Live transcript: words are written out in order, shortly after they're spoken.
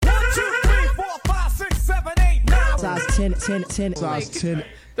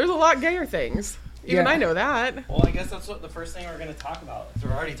There's a lot gayer things. Even I know that. Well, I guess that's what the first thing we're going to talk about.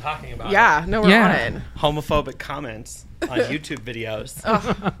 We're already talking about Yeah, no, we're on it. homophobic comments on YouTube videos.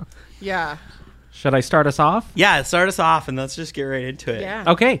 Yeah. Should I start us off? Yeah, start us off and let's just get right into it. Yeah.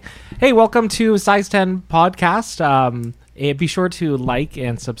 Okay. Hey, welcome to Size 10 Podcast. Be sure to like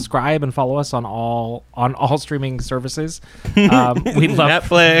and subscribe and follow us on all streaming services. We love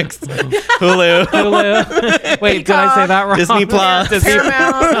Netflix, Hulu. Wait, did I say that wrong? Disney Plus,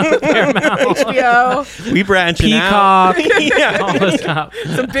 Paramount, HBO. We branching out. Peacock. Yeah. All this stuff.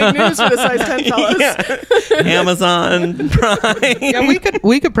 Some big news for the size 10 fellas. Yeah. Amazon Prime. Yeah,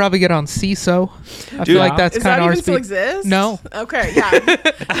 we could probably get on CISO. I feel like that's Is kind that of our even still speed. exist? No. Okay, yeah.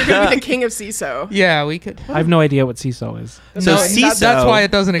 You're going to be the king of CISO. Yeah, we could. I have no idea what CISO is. So No, CISO, that's why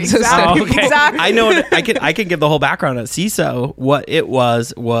it doesn't exist Exactly. anymore. Exactly. I know. I can give the whole background on CISO. What it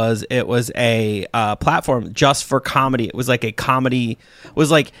was a platform just for comedy. It was like a comedy. It was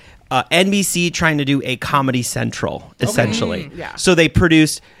like NBC trying to do a Comedy Central, essentially. Yeah. So they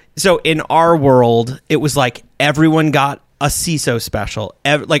produced. So in our world, it was like everyone got a CISO special.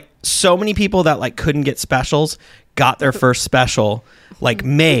 Like so many people that like couldn't get specials got their first special like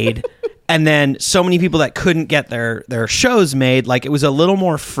made. And then so many people that couldn't get their shows made, like it was a little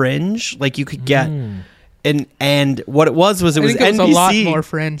more fringe. Like you could get, and what it was I NBC. think it was a lot more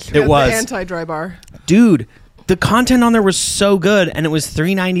fringe. It was. The anti-dry bar. Dude, the content on there was so good, and it was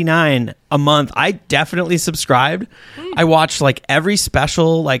 $3.99 a month. I definitely subscribed. I watched like every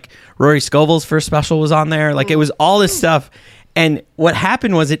special. Like Rory Scovel's first special was on there. Like it was all this stuff. And what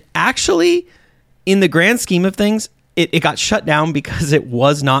happened was it actually, in the grand scheme of things, it got shut down because it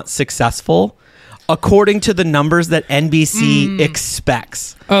was not successful according to the numbers that NBC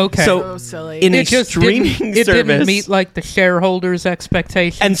expects. Okay. So silly. In a it just streaming didn't, service, it didn't meet like the shareholders'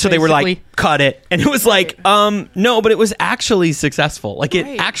 expectations. and so they were basically. like, cut it. And it was like, no, but it was actually successful. Like it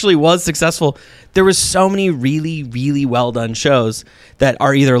Right. actually was successful. There was so many really, really well done shows that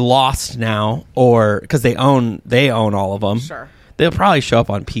are either lost now or because they own all of them. Sure. They'll probably show up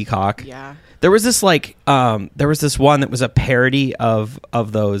on Peacock. Yeah. There was this like there was this one that was a parody of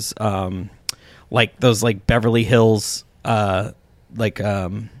those like those like Beverly Hills I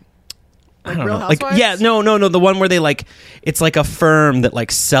don't Real know. Like Housewives? yeah, no, the one where they like it's like a firm that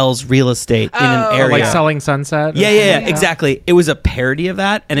like sells real estate in an area. Like Selling Sunset? Yeah, exactly. It was a parody of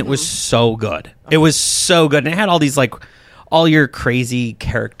that and it was so good. It was so good. And it had all these like all your crazy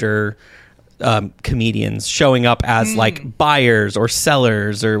character comedians showing up as like buyers or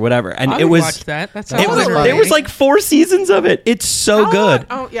sellers or whatever, and I it would was watch that. That sounds it was funny. there was like 4 seasons of it. It's so good.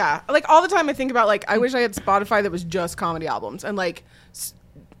 Oh, yeah. Like all the time I think about like I wish I had Spotify that was just comedy albums and like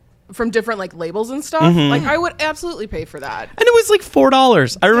from different like labels and stuff. Like I would absolutely pay for that. And it was like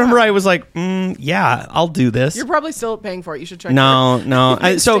 $4. I remember I was like, yeah, I'll do this. You're probably still paying for it. You should check. No.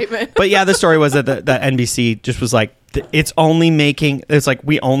 So, statement. but yeah, the story was that the NBC just was like, it's only making. It's like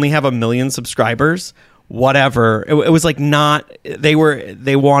we only have 1 million subscribers. Whatever. It was like not. They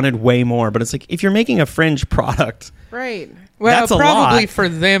wanted way more. But it's like if you're making a fringe product, Right. Well, that's a probably lot. for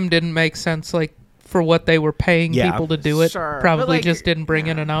them didn't make sense. Like for what they were paying Yeah. people to do it, Sure. probably But, like, just didn't bring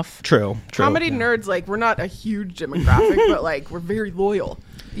in enough. True. Comedy nerds, like we're not a huge demographic, but like we're very loyal.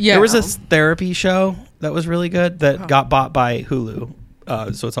 Yeah, There was this therapy show that was really good that got bought by Hulu,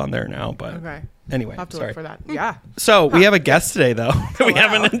 so it's on there now. But Okay. anyway, I'll have to sorry. look for that. Yeah. So we have a guest today, though, that we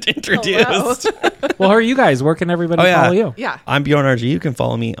haven't introduced. Hello. Well, who are you guys? Where can everybody Oh, yeah. follow you? Yeah. I'm Bjorn RG. You can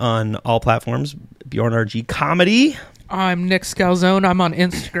follow me on all platforms. Bjorn RG Comedy. I'm Nick Scalzone. I'm on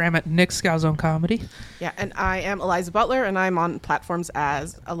Instagram at Nick Scalzone Comedy. Yeah. And I am Eliza Butler, and I'm on platforms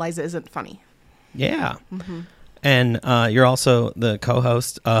as Eliza Isn't Funny. Yeah. And you're also the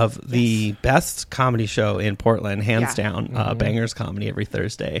co-host of the best comedy show in Portland, hands Yeah. down, Bangers Comedy every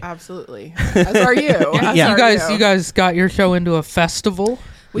Thursday. Absolutely. As are you. As Yeah. are You guys got your show into a festival.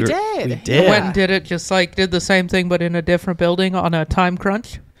 We did. We did. Went and did it just like did the same thing but in a different building on a time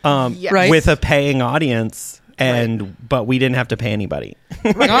crunch. Yes. Right. With a paying audience, but we didn't have to pay anybody.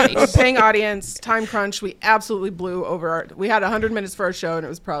 Nice. Paying audience, time crunch. We absolutely blew over. We had 100 minutes for a show, and it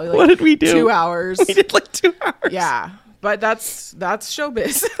was probably like What did we do? 2 hours. We did like 2 hours. Yeah, but that's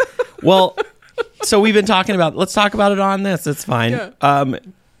showbiz. Well, so we've been talking about. Let's talk about it on this. It's fine. Yeah.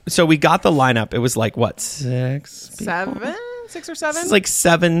 So we got the lineup. It was like what 6? people? 6 or 7. It's like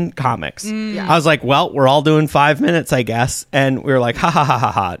 7 comics. Yeah. I was like, well, we're all doing 5 minutes, I guess. And we were like, ha ha ha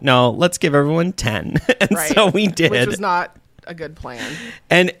ha ha. No, let's give everyone 10. And Right. so we did. Which was not a good plan.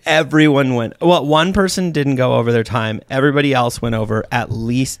 And everyone went. Well, one person didn't go over their time. Everybody else went over at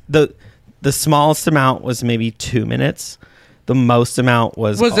least the smallest amount was maybe 2 minutes. The most amount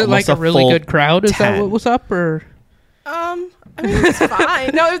was Was it like almost a really full good crowd? Is that 10. what was up or? I mean, it was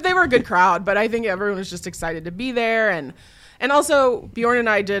fine. No, they were a good crowd, but I think everyone was just excited to be there. And also, Bjorn and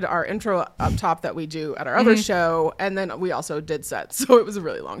I did our intro up top that we do at our other show, and then we also did sets, so it was a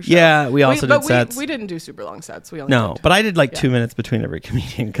really long show. Yeah, we also did sets. We didn't do super long sets. We only No, did, but I did like 2 minutes between every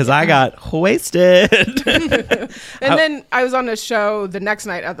comedian because I got wasted. And then I was on a show the next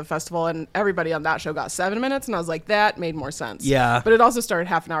night at the festival, and everybody on that show got 7 minutes, and I was like, that made more sense. Yeah. But it also started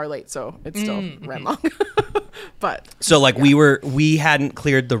half an hour late, so it still ran long. But So like we hadn't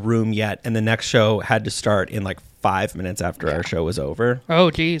cleared the room yet, and the next show had to start in like 5 minutes after our show was over. Oh,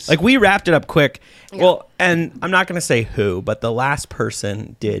 geez. Like we wrapped it up quick. Well, and I'm not going to say who, but the last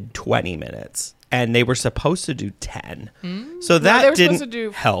person did 20 minutes, and they were supposed to do 10. So they that were supposed to didn't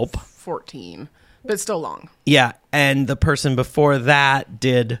do help. 14, but still long. Yeah, and the person before that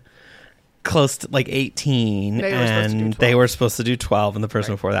did close to like 18, They were supposed to do and 12. they were supposed to do 12, and the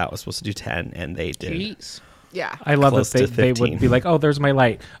person before that was supposed to do 10, and they did. Jeez. Yeah. I love Close that to they 15. would be like, oh, there's my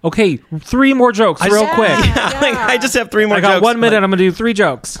light. Okay, 3 more jokes real Yeah. quick. Like, I just have 3 more I got jokes. 1 minute. Like, I'm going to do 3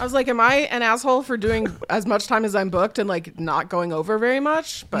 jokes. I was like, am I an asshole for doing as much time as I'm booked and like not going over very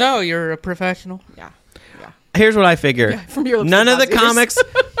much? But No, you're a professional. Yeah. here's what I figure. From your lips None to of the God's ears.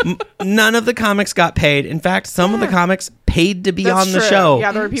 comics none of the comics got paid. In fact, some of the comics paid to be That's on the true. show.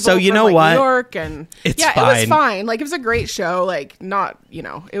 Yeah, there were people so you from, know like, what? New York and It's it was fine. fine. Like it was a great show. Like not,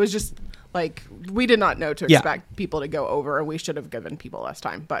 it was just like we did not know to Yeah. expect people to go over, and we should have given people less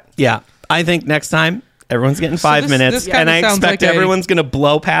time. But Yeah, I think next time everyone's getting So 5 this minutes, kinda and I sounds expect like a- everyone's going to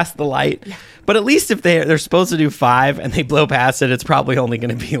blow past the light. But at least if they're supposed to do 5 and they blow past it, it's probably only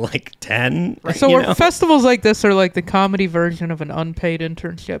going to be like 10. So you are know? festivals like this are like the comedy version of an unpaid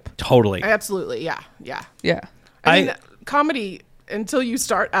internship. Totally. absolutely, yeah. Yeah. I mean, comedy until you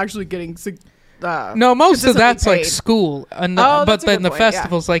start actually getting. No, most of consistently that's like paid. school, and Oh, but that's a then good the point, yeah.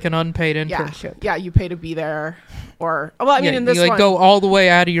 festival's like an unpaid Yeah, internship. yeah. You pay to be there, or well, I mean, Yeah, in this you like one, go all the way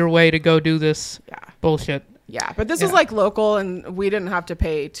out of your way to go do this yeah. bullshit. Yeah, but this was Yeah. like local, and we didn't have to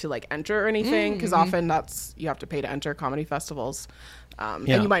pay to like enter or anything because often that's you have to pay to enter comedy festivals, Yeah.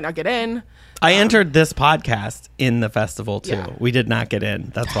 and you might not get in. I entered this podcast in the festival too. Yeah. We did not get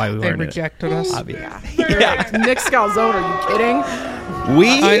in. That's why we They weren't. rejected us. Yeah, Nick Scalzone, are you kidding? We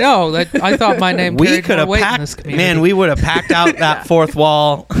I know that. I thought my name we carried could more have weight in this packed. community. Man, we would have packed out that fourth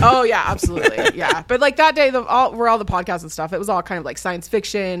wall. Oh yeah, absolutely, yeah. But like that day, were all the podcasts and stuff. It was all kind of like science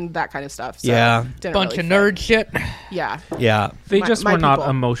fiction, that kind of stuff. So Yeah. didn't bunch really of fit. nerd shit. Yeah, Yeah. They My- just my were not people.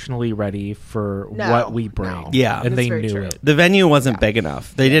 emotionally ready for No, what we bring. no. Yeah. And That's they very knew true. it. The venue wasn't big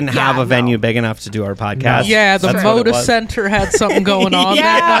enough. They didn't have Yeah, a venue no. big enough to do our podcast. Yeah, the That's what it Moda was. Center had something going on yeah.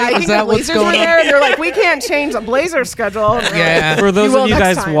 that night. I Is think that the what's Blazers going were on? there, and they're like, we can't change the Blazer schedule. And we're Yeah. For those will of you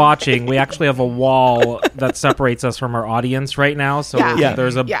next guys time. watching, we actually have a wall that separates us from our audience right now. So Yeah. Yeah.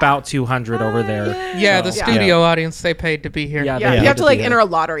 there's Yeah. about 200 over there. Yeah, the So- studio audience, they paid to be here. Yeah, Yeah, they you had have to like be enter a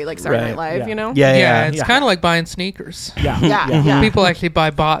lottery, like Saturday Right. Night Live, Yeah. you know? Yeah, Yeah, yeah. it's Yeah. kind of like buying sneakers. Yeah. Yeah, yeah. People actually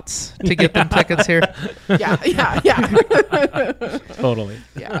buy bots to get them tickets here. yeah. Totally.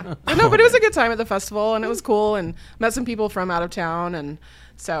 Yeah. But no, but it was a good time at the festival, and it was cool, and met some people from out of town, and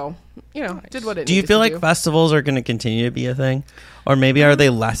so did what it. Do you needed feel to like do. festivals are going to continue to be a thing, or maybe are they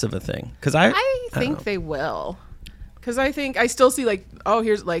less of a thing? Because I don't think know. they will, because I think I still see like, oh,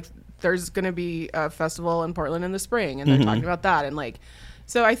 here's like there's going to be a festival in Portland in the spring, and they're talking about that, and like,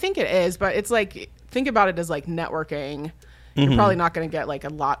 so I think it is, but it's like think about it as like networking. You're probably not going to get like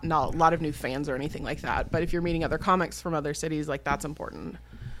not a lot of new fans or anything like that, but if you're meeting other comics from other cities, like that's important.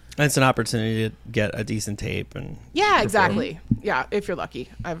 It's an opportunity to get a decent tape and Yeah, exactly. Yeah, if you're lucky.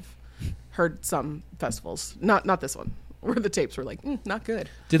 I've heard some festivals, not this one, where the tapes were like, not good.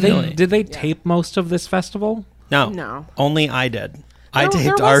 Did Really? they tape most of this festival? No. only I did. I There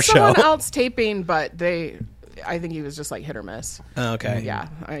taped was our show. someone else taping, but I think he was just like hit or miss. Okay. Yeah,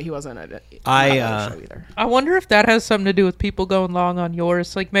 he wasn't at it. I, show either. I wonder if that has something to do with people going long on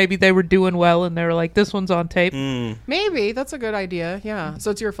yours. Like maybe they were doing well and they were like, this one's on tape. Maybe that's a good idea. Yeah,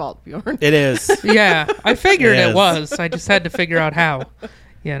 so it's your fault, Bjorn. It is. Yeah, I figured Yes. it was. I just had to figure out how.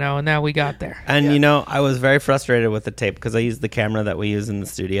 And now we got there. And I was very frustrated with the tape because I used the camera that we use in the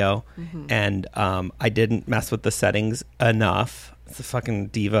studio, and I didn't mess with the settings enough. It's a fucking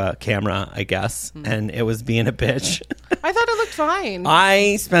diva camera, I guess, and it was being a bitch. I thought it looked fine.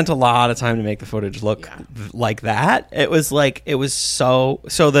 I spent a lot of time to make the footage look like that. It was so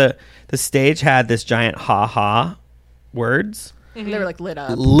the stage had this giant ha words They were like lit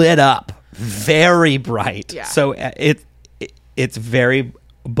up. lit up, very bright. Yeah. So it's very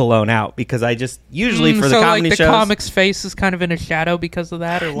blown out because I just usually for the so comedy like the shows comic's face is kind of in a shadow because of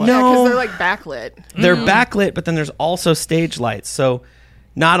that, or what? No. Yeah, because they're like backlit. they're backlit, but then there's also stage lights. So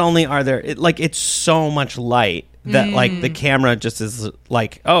not only are there it's so much light that like the camera just is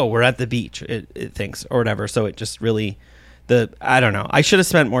like, oh, we're at the beach, it thinks, or whatever. So it just really, I don't know. I should have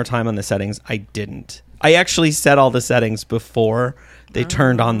spent more time on the settings. I didn't. I actually set all the settings before they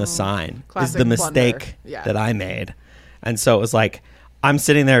turned on the sign. Is the mistake that I made. And so it was like, I'm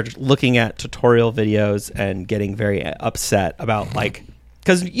sitting there looking at tutorial videos and getting very upset about like,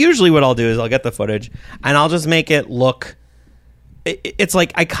 because usually what I'll do is I'll get the footage and I'll just make it look, it's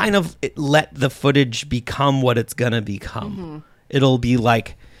like I kind of let the footage become what it's going to become. Mm-hmm. It'll be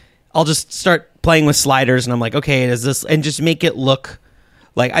like, I'll just start playing with sliders and I'm like, okay, does this, and just make it look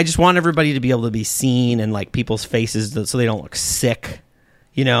like, I just want everybody to be able to be seen and like people's faces so they don't look sick,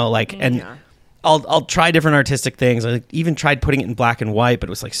 you know, like, and I'll try different artistic things. I even tried putting it in black and white, but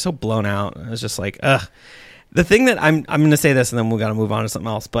it was like so blown out. I was just like, ugh. The thing that I'm going to say this and then we got to move on to something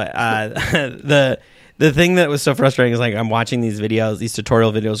else. But the thing that was so frustrating is like I'm watching these videos, these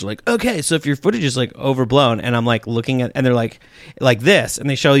tutorial videos are like, okay, so if your footage is like overblown, and I'm like looking at, and they're like this, and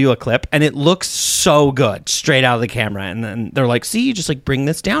they show you a clip and it looks so good straight out of the camera. And then they're like, see, you just like bring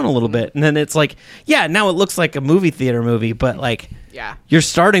this down a little bit. And then it's like, yeah, now it looks like a movie theater movie, but like, your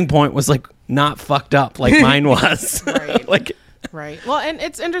starting point was like not fucked up like mine was. Right. Like, right. Well, and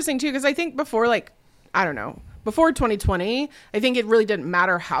it's interesting too, because I think before, like, I don't know, before 2020, I think it really didn't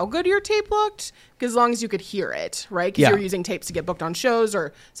matter how good your tape looked, because as long as you could hear it, right? Because you're using tapes to get booked on shows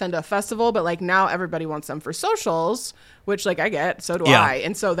or send to a festival. But like now everybody wants them for socials, which like I get, so do I.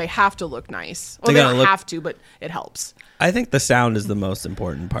 And so they have to look nice. Well, they don't have to, but it helps. I think the sound is the most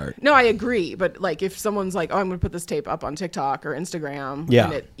important part. No, I agree. But like if someone's like, oh, I'm going to put this tape up on TikTok or Instagram,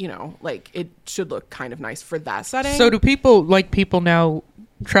 and it, you know, like it should look kind of nice for that setting. So do people now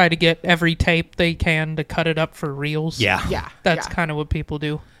try to get every tape they can to cut it up for reels? Yeah. That's kind of what people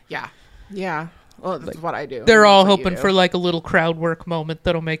do. Yeah. Well, that's what I do. They're all hoping for like a little crowd work moment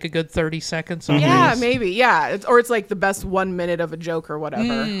that'll make a good 30 seconds on reels. Maybe. Yeah. It's like the best 1 minute of a joke or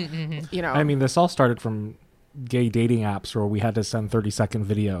whatever. You know. I mean, this all started from gay dating apps where we had to send 30-second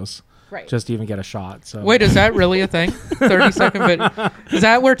videos. Right. Just to even get a shot. So wait, is that really a thing? 30-second video. Is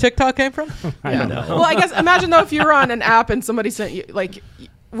that where TikTok came from? I don't know. Well, I guess imagine though if you were on an app and somebody sent you like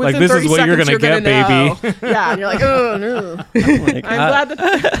within this 30 is what seconds, you're gonna get, baby. Yeah, and you're like, oh no. I'm glad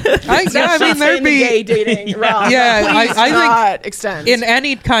that. I mean, there'd be gay dating. Realm. Yeah, Please I not think extend in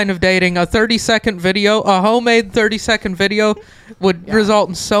any kind of dating, a 30-second video, a homemade 30-second video, would result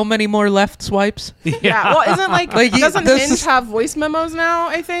in so many more left swipes. Yeah. Well, isn't like doesn't Hinge have voice memos now?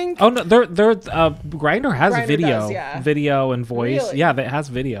 I think. Oh no, they're Grindr has Grindr video, does, video and voice. Really? Yeah, that has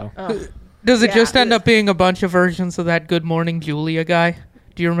video. Does it just end up being a bunch of versions of that Good Morning Julia guy?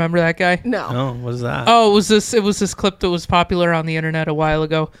 Do you remember that guy? No. Oh, what is that? Oh, it was this clip that was popular on the internet a while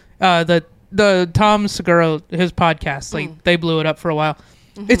ago. The Tom Segura, his podcast, like they blew it up for a while.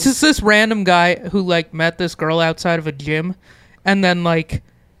 It's just this random guy who like met this girl outside of a gym, and then like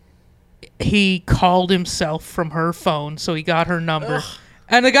he called himself from her phone, so he got her number.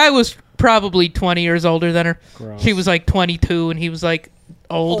 And the guy was probably 20 years older than her. Gross. She was like 22, and he was like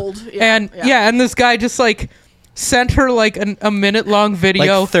old. Yeah, And this guy just like sent her like a minute-long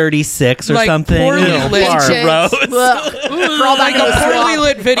video, like 36 or like, something. poorly lit. Gross. For all that Like a poorly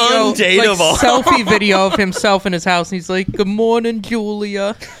lit video, Undateable. like selfie video of himself in his house. And he's like, "Good morning,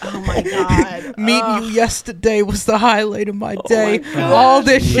 Julia. Oh my god. Meeting you yesterday was the highlight of my day." my God. All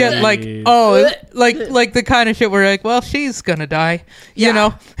this shit, like, Jeez. like the kind of shit where like, well, she's gonna die, you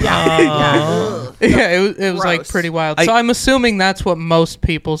know? Yeah. Yeah, it was like Gross. pretty wild. So I'm assuming that's what most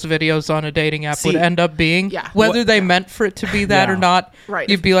people's videos on a dating app would end up being. Yeah. Whether they meant for it to be that or not, Right.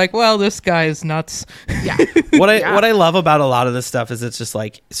 you'd be like, well, this guy is nuts. Yeah. What I love about a lot of this stuff is it's just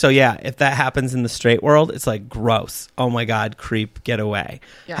like, so yeah, if that happens in the straight world, it's like gross. Oh my god, creep, get away.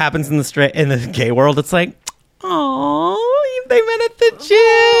 Yeah. Happens in the gay world, it's like, oh, they met at the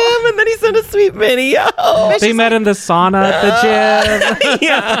gym, and then he sent a sweet video. They met in the sauna at the gym.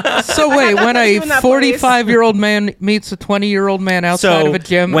 Yeah. So wait, when a in that 45-year-old man meets a 20-year-old man outside of a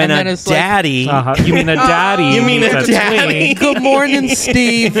gym, when and then a it's like, daddy, You mean a daddy? You mean a meets daddy. twink. "Good morning,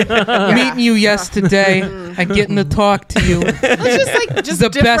 Steve. Meeting you yesterday and getting to talk to you. It's just like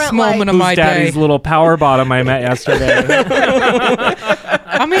The best moment of Whose my day." daddy's little power bottom I met yesterday.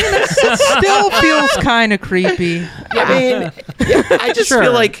 I mean, it still feels kind of creepy. I mean, I just Sure.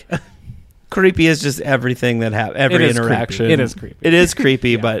 feel like creepy is just everything that every It is interaction. creepy. It is creepy. It is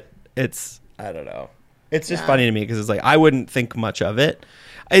creepy, but it's, I don't know. It's just funny to me because it's like I wouldn't think much of it.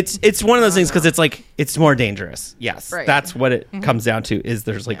 It's one of those things because it's like it's more dangerous. Yes, Right. that's what it comes down to. Is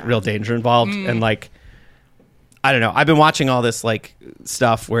there's like real danger involved, and like I don't know. I've been watching all this like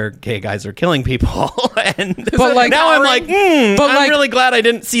stuff where gay guys are killing people, and But, like, now I'm like, I'm like, really glad I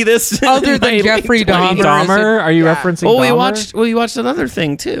didn't see this. other in than my Jeffrey late Dahmer, 20s. Dahmer? Are you referencing Oh, Dahmer? we watched another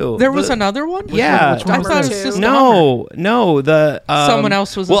thing too. There was The- another one? Yeah. Which one I was thought it? it was just No, the Someone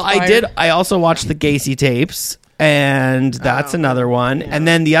else was Well, I inspired. did. I also watched the Gacy tapes, and that's another one. And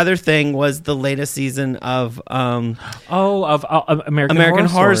then the other thing was the latest season of American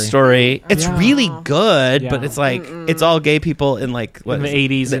Horror Story. It's Yeah. really good, but Yeah. it's like it's all gay people in like what in the is it?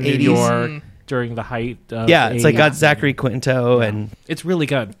 80s in New 80s. York during the height of Yeah, the it's like 80s. got Zachary Quinto, and It's really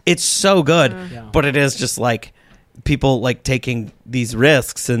good. it's so good. Yeah. But it is just like people like taking these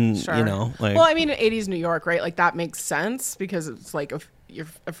risks, and Sure. you know, like Well, I mean, in 80s New York, right? Like that makes sense because it's like if you're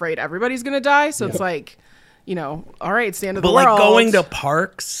afraid everybody's gonna die, so it's like, you know, all right, it's the end of but the like world. going to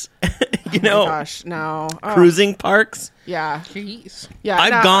parks, you Oh know, my gosh, no. Oh, cruising parks. Yeah, Jeez. yeah.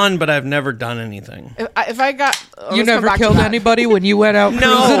 I've no. gone, but I've never done anything. If I got, You let's come never back to killed that. anybody when you went out cruising?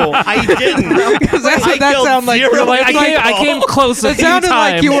 No, I didn't. Because that's I what that killed sounded like. zero You're like, I came close. it sounded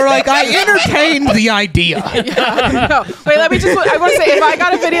like you were like, I entertained the idea. No, wait, let me just. I want to say, if I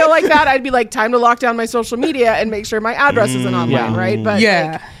got a video like that, I'd be like, time to lock down my social media and make sure my address isn't online, yeah. right? But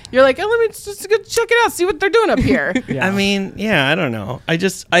Yeah. like, you're like, oh, let me just go check it out, see what they're doing up here. Yeah. I mean, yeah, I don't know. I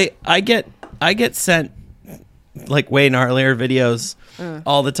get sent like way gnarlier videos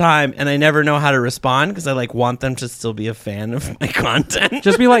all the time, and I never know how to respond because I like want them to still be a fan of my content.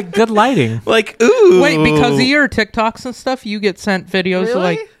 Just be like, good lighting. like, ooh, Wait, because of your TikToks and stuff, you get sent videos Really?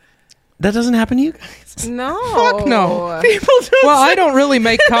 like, that doesn't happen to you guys. No. Fuck no. People don't. well, I don't really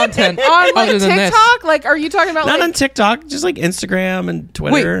make content On like other than this. TikTok, like, are you talking about Not like? on TikTok, just like Instagram and Wait,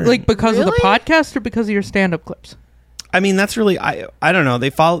 Twitter. like because of the Really? podcast or because of your stand-up clips? I mean, that's really I don't know. They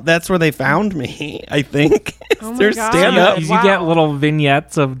follow. That's where they found me. I think Oh my their God. stand Yeah. up. You Wow. get little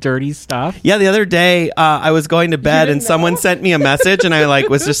vignettes of dirty stuff. Yeah, the other day I was going to bed didn't and someone know? sent me a message, and I like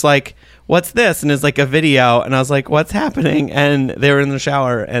was just like, "What's this?" And it's like a video, and I was like, "What's happening?" And they were in the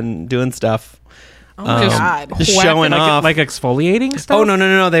shower and doing stuff. Oh my Just god. Just Whacking showing off. Like exfoliating stuff? Oh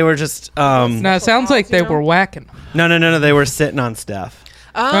no! They were just No, it sounds like they were whacking. no. They were sitting on stuff.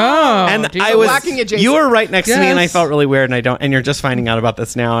 Oh, And geez. I was whacking adjacent. you were right next to me, and I Yes. felt really weird, and I don't. And you're just finding out about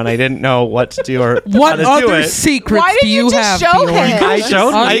this now, and I didn't know what to do or What how to do other it. secrets Why do didn't you you just have? show Bjorn? him? I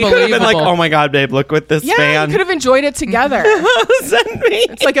showed. I could have been like, Unbelievable. "Oh my god, babe, look what this Yeah, fan you could have enjoyed it together. sent me."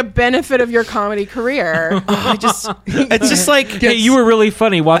 It's like a benefit of your comedy career. It's just like Hey, you were really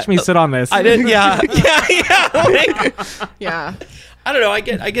funny. Watch me sit on this. I didn't. Yeah. Like, Yeah. I don't know. I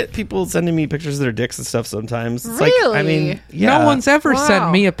get people sending me pictures of their dicks and stuff sometimes. It's like, I mean, Really? yeah. No one's ever Wow.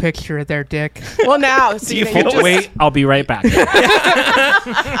 sent me a picture of their dick. Well, now, so you you feel- just, Wait, I'll be right back.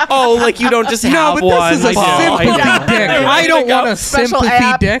 Oh, like you don't just have No, but one. this is a I know, I sympathy know. dick. I don't want a Special sympathy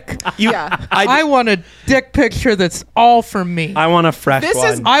app. dick. You, Yeah. I want a dick picture that's all for me. I want a fresh This one.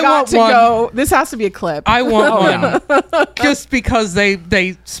 has I got want to one. go. This has to be a clip. I want one just because they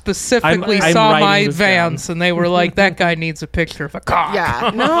specifically I'm saw writing my this Vans and they were like, that guy needs a picture of a cock.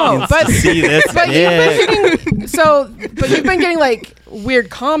 yeah. No, but See this but you've dick. been getting but you've been getting like weird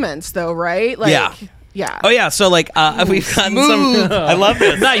comments though, right? Like, Yeah. Yeah. Oh yeah, so like we've gotten Smooth. some. I love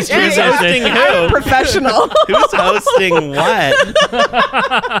this. Nice Yeah, Who's yeah. hosting I'm who? professional. Who's hosting what?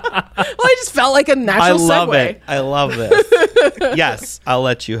 Well, I just felt like a natural I love segue. it. I love this. Yes, I'll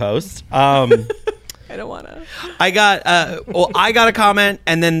let you host. I don't want to. I got I got a comment,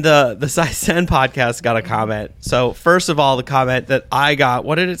 and then the Size 10 podcast got a comment. So first of all, the comment that I got,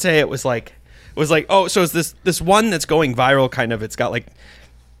 what did it say? It was like oh, so it's this one that's going viral. Kind of, it's got like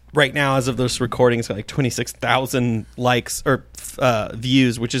right now as of this recording, it's got like 26,000 likes or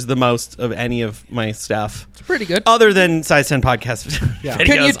views, which is the most of any of my stuff, It's pretty good. other than Size 10 podcast videos,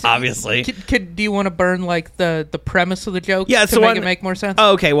 Can you obviously. Do you want to burn like the premise of the joke Yeah, it's to the make one- it make more sense?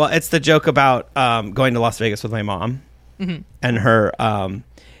 Oh, okay. Well, it's the joke about going to Las Vegas with my mom and her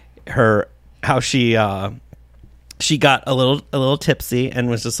how she got a little tipsy and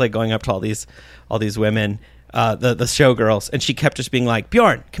was just like going up to all these women, the showgirls, and she kept just being like,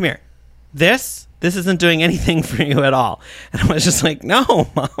 "Bjorn, come here. This isn't doing anything for you at all." And I was just like, "No,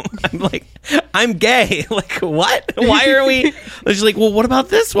 Mom." I'm like, "I'm gay." Like, what? Why are we? And she's like, "Well, what about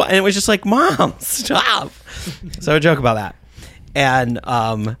this one?" And it was just like, "Mom, stop." So a joke about that. And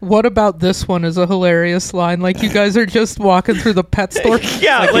What about this one is a hilarious line? Like, you guys are just walking through the pet store.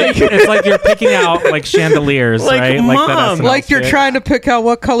 yeah, It's like you're picking out like chandeliers, Like, right? Mom. that SNL Like you're skit. trying to pick out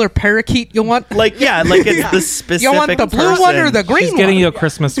what color parakeet you want. like it's the specific. You want the blue one or the green She's getting one? you a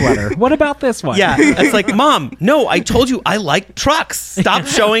Christmas sweater. What about this one? Yeah, it's like, Mom, no, I told you I like trucks. Stop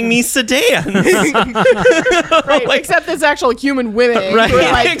showing me sedans. Right, Like- except it's actual human women. Right, who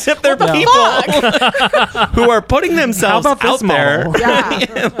are like, except they're what the people fuck? who are putting themselves How about out this there. model?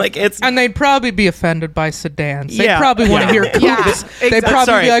 Yeah. Like it's And they'd probably be offended by sedans. They'd Yeah. probably want to hear coops. Yeah, They'd exactly. probably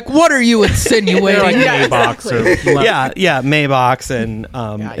Sorry. be like, "What are you insinuating?" They're like Yeah, Maybachs exactly. or yeah, Maybachs and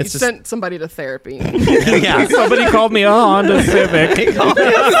Yeah, you it's just sent somebody to therapy. yeah. Somebody called me a Honda Civic. I'm not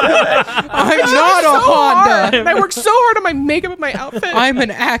a Honda. And I worked so hard on my makeup and my outfit. I'm an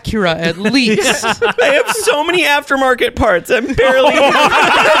Acura at least. I have so many aftermarket parts. I'm barely.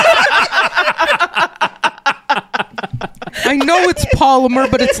 I know it's polymer,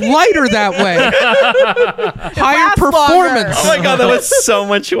 but it's lighter that way. Higher lasts longer. performance. Oh my god, that was so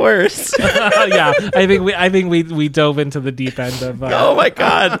much worse. Yeah, I think we dove into the deep end of. Oh my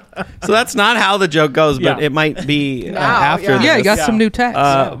god. So that's not how the joke goes, but Yeah. it might be Now, after. yeah. This. Yeah, you got Yeah. some new text.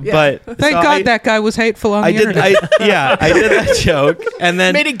 Yeah. But Thank so God that guy was hateful on I the did. internet. I did that joke, and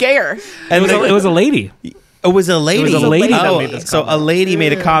then Made it gayer. and It was a lady. it was a lady. It was a lady that Oh, made this so a comment. lady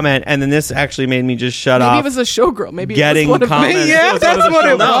made a comment, and then this actually made me just shut Maybe off. it was a showgirl. Maybe Getting it was one of comments. yeah, was that's one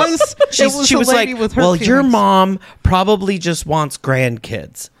of the what it shows. was. It was She a was lady like, with her "Well, your feelings. mom probably just wants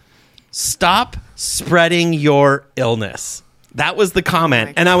grandkids. Stop spreading your illness." That was the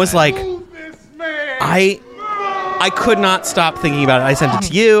comment, and I was like, I could not stop thinking about it. I sent it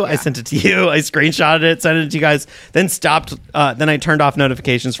to you. I sent it to you. I screenshotted it, sent it to you guys. Then stopped. Then I turned off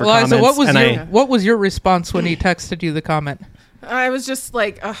notifications for Eliza, comments. what was your response when he texted you the comment? I was just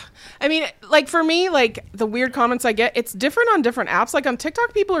like, ugh. I mean, like for me, like the weird comments I get, it's different on different apps. Like on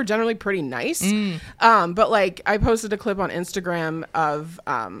TikTok, people are generally pretty nice. But like I posted a clip on Instagram of,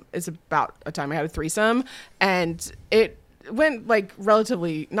 it's about a time I had a threesome, and it went like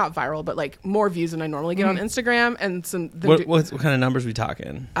relatively not viral, but like more views than I normally get on Instagram. And what kind of numbers we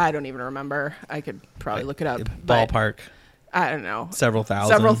talking? I don't even remember. I could probably look it up. but Ballpark. I don't know. Several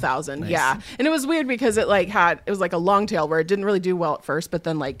thousand. Nice. Yeah. And it was weird because it was like a long tail where it didn't really do well at first, but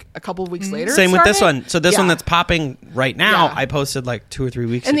then like a couple of weeks later. Same it with this started. one. So this one Yeah. that's popping right now, Yeah. I posted like 2 or 3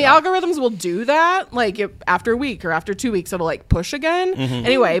 weeks And ago. the algorithms will do that, like after a week or after 2 weeks, it'll like push again.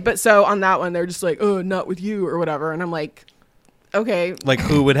 Anyway, but so on that one, they're just like, "Oh, not with you" or whatever, and I'm like, okay, Like,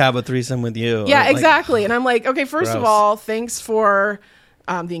 who would have a threesome with you? yeah, Or, like, exactly. And I'm like, okay, first of Gross. all, thanks for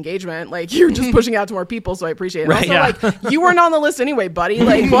the engagement. Like you're just pushing out to more people, so I appreciate it. Right, Also, yeah. like you weren't on the list anyway, buddy.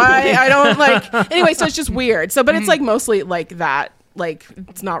 Like why I don't like anyway. So it's just weird. So, but it's like mostly like that. Like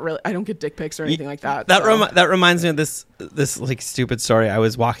it's not really. I don't get dick pics or anything like that. That so. that reminds me of this like stupid story. I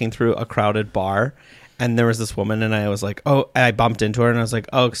was walking through a crowded bar, and there was this woman, and I was like, "Oh," and I bumped into her, and I was like,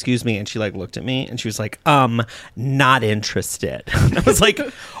 "Oh, excuse me," and she like looked at me, and she was like, not interested." I was like,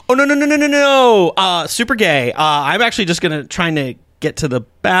 "Oh no, super gay. I'm actually just trying to get to the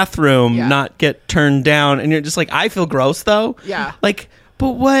bathroom, Yeah. not get turned down." And you're just like, I feel gross though. Yeah. Like,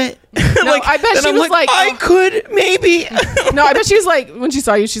 but what? No, I bet then she I'm was like, I oh. could maybe. No, I bet she was like when she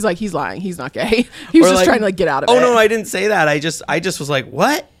saw you, she's like, he's lying. He's not gay. He was Or just like, trying to like get out of oh it. no, I didn't say that. I just was like,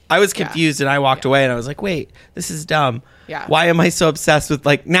 what? I was confused and I walked away and I was like, wait, this is dumb. Yeah. Why am I so obsessed with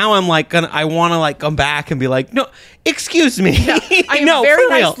like now I'm like I want to like come back and be like, no, excuse me. I am no, very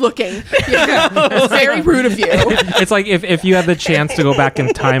for real. nice looking. Yeah. It's very rude of you. It's like if you had the chance to go back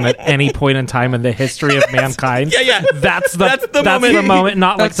in time at any point in time in the history of mankind. Yeah. That's That's the moment. moment.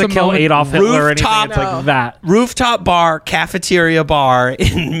 Not like That's to the kill moment. Adolf Hitler or anything. Rooftop- It's like that. Rooftop bar, cafeteria bar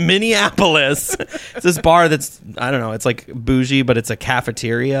in Minneapolis. It's this bar that's I don't know, it's like bougie, but it's a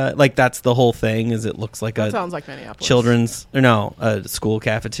cafeteria. Like that's the whole thing. Is it looks like That sounds like Minneapolis. children's or no, a school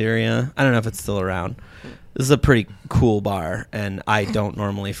cafeteria. I don't know if it's still around. This is a pretty cool bar, and I don't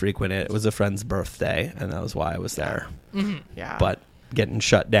normally frequent it. It was a friend's birthday, and that was why I was there. Yeah. But getting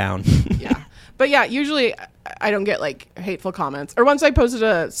shut down. yeah. But yeah, usually I don't get like hateful comments. Or once I posted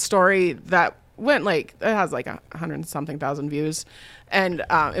a story that went like it has like 100-something thousand views, and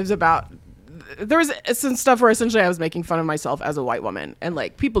it was about there was some stuff where essentially I was making fun of myself as a white woman, and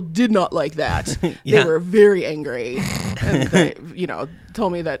like people did not like that. Yeah. They were very angry, and they,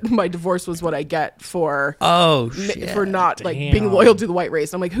 told me that my divorce was what I get for Shit. for not like Damn. being loyal to the white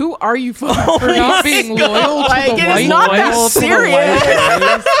race. I'm like, who are you for? For not being loyal to Like, the it white is not Loyal that to the serious.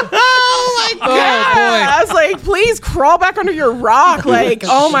 white race. Oh my my God. I was like, please crawl back under your rock. Like,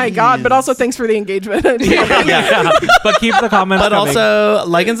 oh my God. But also, thanks for the engagement. Yeah. But keep the comments But coming. also,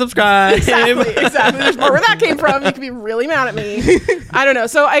 like and subscribe. Exactly. There's more where that came from. You can be really mad at me. I don't know.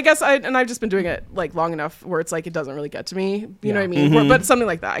 So I guess I've just been doing it like long enough where it's like it doesn't really get to me. You know what I mean? But something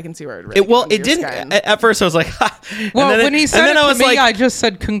like that, I can see where it really. It didn't. At first, I was like, ha. Well, and then when he said it to me, I just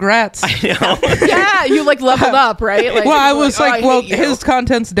said congrats. you know. Yeah, you like leveled up, right? Like, Well, I people was "Oh, like, I well, hate you." his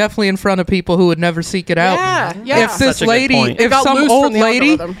content's definitely in front of people who would never seek it out. Yeah. If this Such a good lady, point. It if got some loose from old the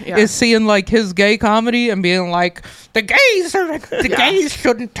lady algorithm. Yeah. is seeing like his gay comedy and being like, the gays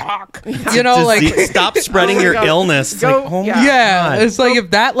shouldn't talk, you know, like. Stop spreading Oh my your God. illness. It's Go- like, oh my yeah. Yeah, God. it's like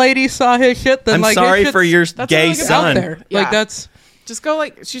if that lady saw his shit, then I'm like sorry his for shit's your That's gay really good out son. there. Yeah. Like that's Just go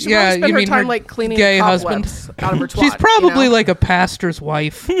like she should Yeah, probably you spend her mean time her like cleaning gay cobwebs out of her twat. she's probably you know? like a pastor's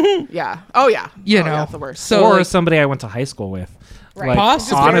wife, yeah. Oh yeah. you Oh, know. yeah, the worst. So or like, somebody I went to high school with. Right. Like,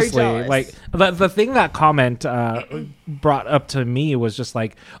 Possibly. Just very honestly, jealous. like the thing that comment brought up to me was just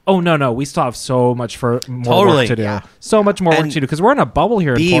like, oh no, we still have so much more Totally. work to do, Yeah. so much more work And to do because we're in a bubble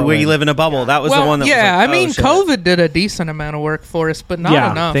here. B, in where you Portland. live in a bubble. That was well, the one that yeah, was like, I mean, oh, shit. COVID did a decent amount of work for us, but not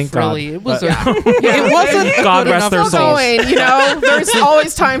Yeah, enough. thank God. Really, it was But- it wasn't God good rest enough. their Still souls. going, you know. There's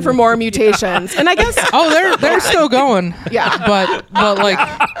always time for more mutations, and I guess Oh, they're still going. Yeah. but like,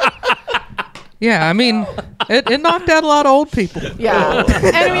 yeah, I mean, it knocked out a lot of old people. yeah.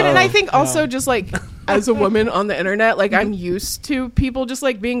 And I mean, and I think also just like as a woman on the internet, like I'm used to people just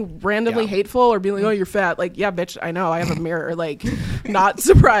like being randomly hateful or being like, "Oh, you're fat." Like, yeah, bitch, I know. I have a mirror. Like, not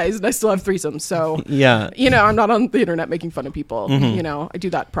surprised. I still have threesomes, so Yeah. you know, I'm not on the internet making fun of people. You know, I do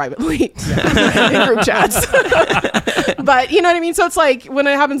that privately in group chats. But you know what I mean? So it's like when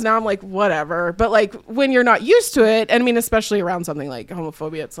it happens now, I'm like, whatever. But like when you're not used to it, and I mean, especially around something like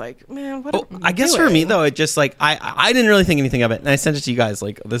homophobia, it's like, man, what? Well, I guess for me though, it just like I didn't really think anything of it, and I sent it to you guys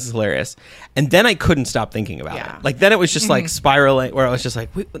like, this is hilarious, and then I couldn't stop thinking about Yeah. it. Like then it was just like spiraling, where I was just like,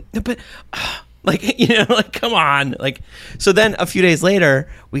 wait, but like you know, like come on, like so. Then a few days later,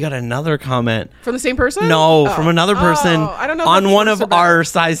 we got another comment. From the same person? No, Oh. from another person Oh, I don't know if on that's one worse of or better. our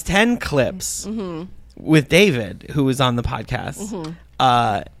size 10 clips with David, who was on the podcast.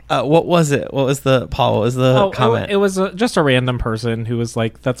 What was it? What was the Paul? What was the comment? It was just a random person who was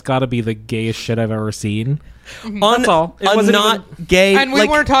like, "That's got to be the gayest shit I've ever seen." on That's all. It on wasn't not gay, And we like,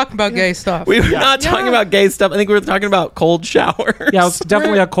 weren't talking about gay stuff. We were not talking about gay stuff. I think we were talking about cold showers. Yeah, it was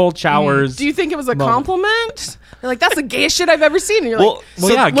definitely a cold showers. Do you think it was a moment. compliment? They're like, that's the gayest shit I've ever seen. And you're Well, like,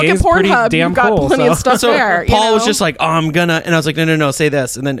 Well, yeah, look gay at is pretty Pornhub. damn You've got cool, plenty so- of stuff So there. Paul was know? just like, "Oh, I'm gonna," and I was like, "No, say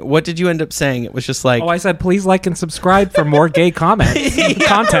this." And then what did you end up saying? It was just like, Oh, I said, please like and subscribe for more gay comments,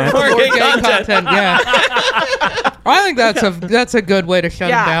 content. more More gay gay content. content, yeah. I think that's a good way to shut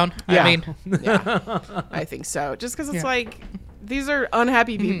Yeah. him down. Yeah. I mean, Yeah, I think so. Just because it's Yeah. like, these are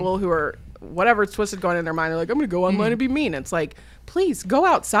unhappy people who are, whatever's twisted going in their mind, they're like, I'm going to go online and be mean. It's like, please go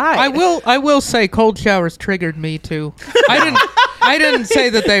outside. I will say cold showers triggered me too. I didn't say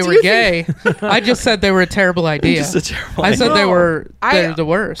that they were you gay. I just said they were a terrible idea. Just a terrible I said idea. they No, were I- they're the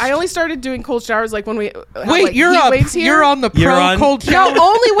worst. I only started doing cold showers like when we have, Wait, like, you're heat up. waves here. You're on the You're pro on- cold No, shower.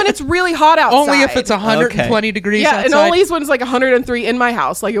 only when it's really hot outside. Only if it's 120 degrees Yeah, outside. and only when it's like 103 in my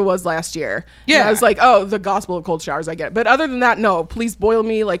house, like it was last year. Yeah. And I was like, oh, the gospel of cold showers, I get it. But other than that, no, please boil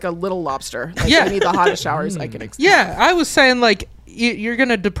me like a little lobster. Like, Yeah. I need the hottest showers I can expect. Yeah, I was saying like you're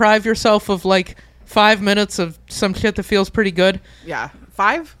gonna deprive yourself of like 5 minutes of some shit that feels pretty good. Yeah.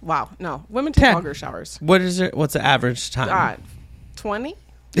 5? Wow. No. Women take 10. longer showers. what is it? What's the average time? 20?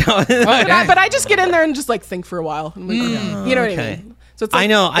 Oh, But I just get in there and just like think for a while. I'm like, you know what I okay. mean? So it's like I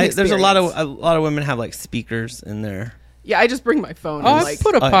know. an There's a lot experience. of women have like speakers in there. Yeah, I just bring my phone. Oh, and I like,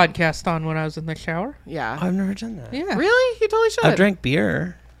 put a Oh, yeah. podcast on when I was in the shower. yeah. I've never done that. Yeah. Really? You totally should. I've drank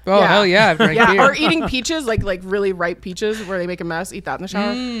beer. Oh Yeah. hell yeah, I've drank Yeah, beer. or eating peaches, like really ripe peaches where they make a mess. Eat that in the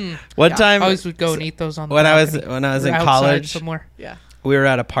shower. One Yeah. time I always would go and eat those on the when I was balcony when I was or in outside college, somewhere. Yeah. we were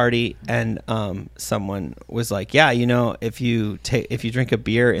at a party and someone was like, "Yeah, you know, if you drink a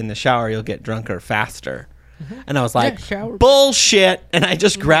beer in the shower, you'll get drunker faster." And I was like, shower. "Bullshit!" And I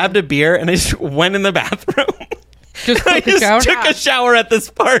just grabbed a beer and I just went in the bathroom. Just I took a just shower. took a shower at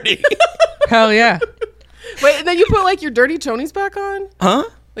this party. Hell yeah. Wait, and then you put like your dirty chonies back on? Huh?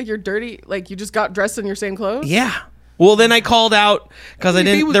 Like your dirty, like you just got dressed in your same clothes? Yeah. Well, then I called out because I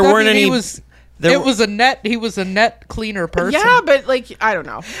didn't. There weren't any. He was a net cleaner person. Yeah, but like, I don't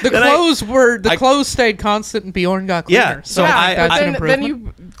know. The Then I- clothes stayed constant and Bjorn got cleaner. Yeah, so yeah, I- but that's an then, then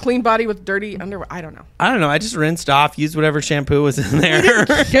improvement. you clean body with dirty underwear. I don't know. I don't know. I just rinsed off, used whatever shampoo was in there.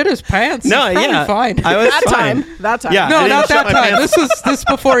 Shit his pants. No, He's probably yeah, fine. I was That fine. time. That time. Yeah. I no, didn't not shut that my time. pants. This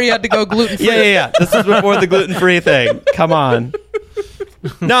before he had to go gluten free. Yeah. This is before the gluten-free thing. Come on.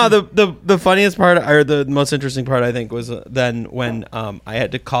 No, the funniest part, or the most interesting part, I think, was then when I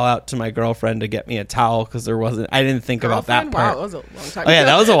had to call out to my girlfriend to get me a towel because I didn't think about that Girlfriend? part. Wow, that was a long time. Oh yeah,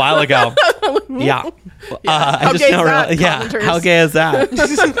 that was a while ago. Yeah. I How just gay is now that, realized- yeah. commenters? How gay is that?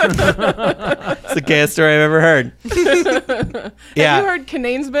 It's the gayest story I've ever heard. Yeah. Have you heard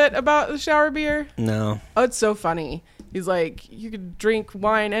Kanane's bit about the shower beer? No. Oh, it's so funny. He's like, you could drink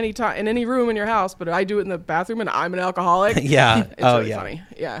wine anytime in any room in your house, but I do it in the bathroom, and I'm an alcoholic. Yeah. It's Oh really yeah. funny.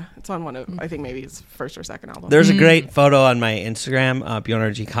 Yeah, it's on one of I think maybe his first or second album. There's a great photo on my Instagram,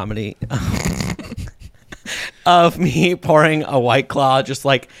 Beyond RG Comedy, of me pouring a White Claw, just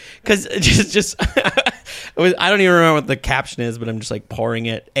like, because just it was, I don't even remember what the caption is, but I'm just like pouring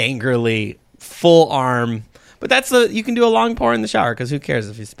it angrily, full arm. But you can do a long pour in the shower because who cares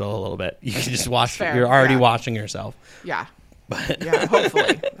if you spill a little bit? You can just wash. Fair, You're already yeah. washing yourself. Yeah, But yeah.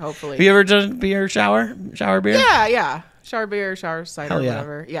 Hopefully. have you ever done beer shower beer? Yeah. Shower beer, shower cider, Hell yeah.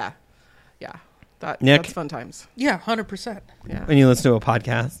 whatever. Yeah. Nick? That's fun times. Yeah, 100%. Yeah. When you listen to a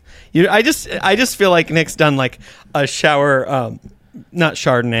podcast, I just feel like Nick's done like a shower, not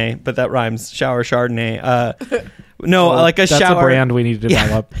Chardonnay, but that rhymes. Shower Chardonnay. No, like a That's shower a brand we need to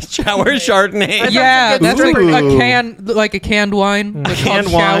develop. shower Chardonnay. Yeah, good that's like drink. a canned wine. It's canned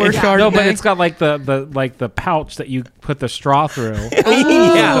called shower wine. Chardonnay. No, but it's got like the pouch that you put the straw through.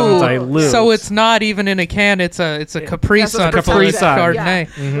 Yeah. Ooh. Dilute. So it's not even in a can. It's a Capri That's what Sun Capri Sun. Chardonnay.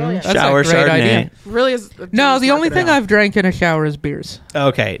 Yeah. Brilliant. That's Shower a great Chardonnay. idea. Really is. No, the only thing I I've drank in a shower is beers.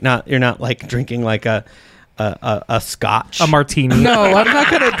 Okay, you're not like drinking like a scotch. a martini. No, I'm not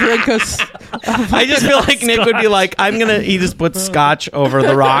gonna drink I just feel like Nick would be like, he just puts scotch over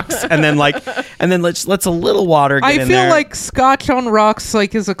the rocks and then let's a little water get I in feel there. like scotch on rocks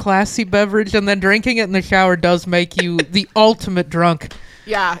is a classy beverage, and then drinking it in the shower does make you the ultimate drunk.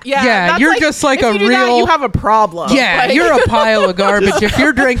 Yeah. Yeah, that's you're just like if a you do that, real- you have a problem. Yeah, Like- you're a pile of garbage if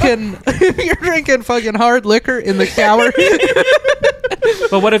you're drinking fucking hard liquor in the shower.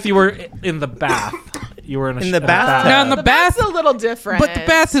 But what if you were in the bath? You were in the bathtub. Now in the bath, That's a little different. but the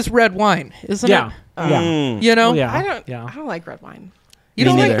bath is red wine, isn't Yeah. it? Yeah. You know, Oh, yeah. I Yeah. don't like red wine. you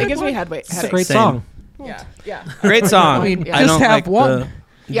Me don't like neither. It red gives me wine? headache. It's a great Same. song. Yeah. Great song. I mean, I just don't have like one.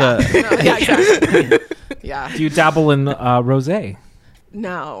 Yeah. Yeah, exactly. Yeah. Do you dabble in rosé?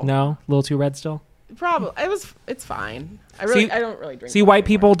 No. No, a little too red still. Probably. It's fine. I don't really drink. See, wine white anymore.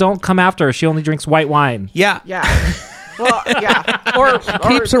 people don't come after her. She only drinks white wine. Yeah. Yeah. Well, yeah. Or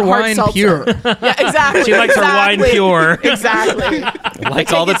Keeps her hard wine seltzer. pure. Yeah, exactly. She likes her wine Exactly. pure. Exactly.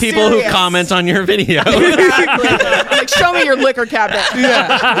 Like all the it people who serious. comment on your video. Exactly. Like, show me your liquor cabinet.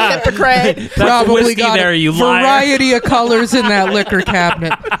 Yeah. Hypocrite. Probably whiskey got there, a you liar. variety of colors in that liquor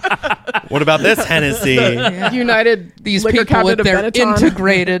cabinet. What about this Hennessy? United These liquor people cabinet with their of Benetton.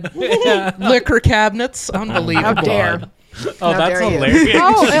 integrated liquor cabinets, unbelievable. How dare. Oh, How that's dare you. hilarious.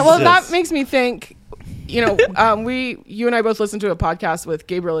 Oh, well, that Jesus. makes me think. You know, you and I both listened to a podcast with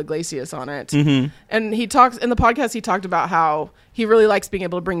Gabriel Iglesias on it, and he talks in the podcast. He talked about how he really likes being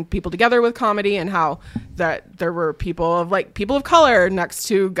able to bring people together with comedy, and how that there were people of color next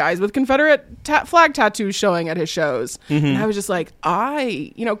to guys with Confederate flag tattoos showing at his shows. And I was just like,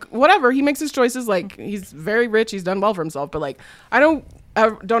 whatever. He makes his choices. Like, he's very rich. He's done well for himself. But like, I don't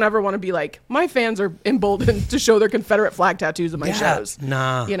ever want to be like, my fans are emboldened to show their Confederate flag tattoos at my shows.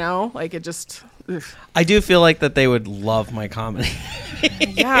 Nah. You know, like it just. Ugh. I do feel like that they would love my comedy.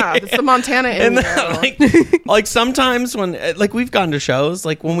 Yeah, it's the Montana in And you. like sometimes when like we've gone to shows,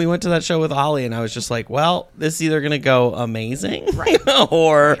 like when we went to that show with Ollie, and I was just like, well, this is either gonna go amazing, Right.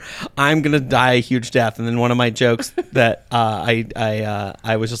 or I'm gonna die a huge death. And then one of my jokes that I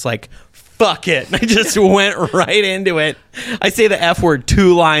was just like, fuck it. I just went right into it. I say the F word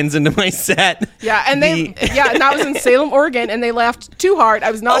 2 lines into my set. Yeah, and and that was in Salem, Oregon, and they laughed too hard. I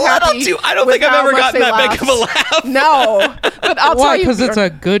was not A happy. little too. I don't with think I've how ever much gotten they that big of a laugh. No, but I'll Why? tell you, Because it's a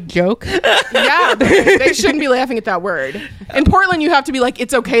good joke. yeah. They shouldn't be laughing at that word. In Portland, you have to be like,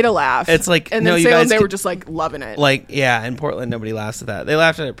 it's okay to laugh. It's like, and no, then you Salem, guys they can- were just like loving it. Like, yeah, in Portland, nobody laughs at that. They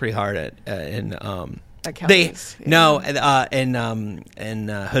laughed at it pretty hard at At they Kelly's, yeah. no in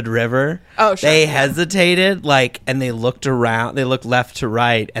Hood River. Oh, sure, They yeah. hesitated, like, and they looked around. They looked left to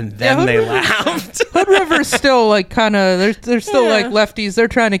right, and then Yeah, they Hood River- laughed. Hood River's still like kind of they're still Yeah. like lefties. They're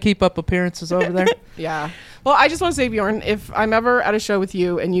trying to keep up appearances over there. Yeah. Well, I just want to say, Bjorn, if I'm ever at a show with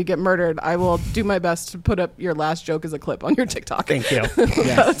you and you get murdered, I will do my best to put up your last joke as a clip on your TikTok. Thank you.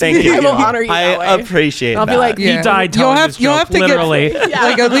 Yes. Thank you. I will honor you that way. I appreciate I'll that. be like, He died telling this joke, to literally. get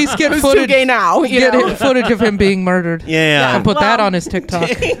like at least get Who's too footage. gay now? You Get know? footage of him being murdered. yeah. And put that Well- on his TikTok.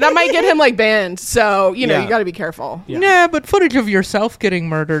 That might get him like banned. So you know, Yeah. you got to be careful. Yeah. Nah, but footage of yourself getting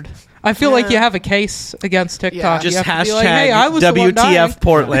murdered. I feel like Yeah. you have a case against TikTok. Just You have to hashtag be like, hey, I was the one dying. WTF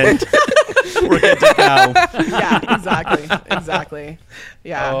Portland. We're good to go. Yeah, exactly.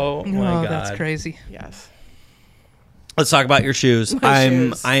 Yeah. Oh my Oh, god. that's crazy. Yes. Let's talk about your shoes. My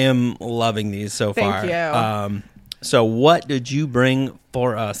shoes. I am loving these so Thank far. you. So what did you bring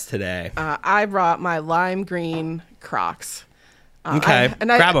for us today? I brought my lime green Crocs. Okay.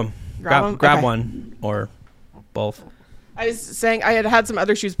 Grab them. Grab 'em? Grab Okay. one or both. I was saying I had some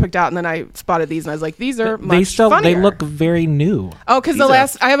other shoes picked out, and then I spotted these, and I was like, "These are much They still funnier." they look very new. Oh, because These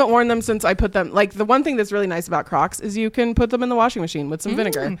are- I haven't worn them since I put them. Like the one thing that's really nice about Crocs is you can put them in the washing machine with some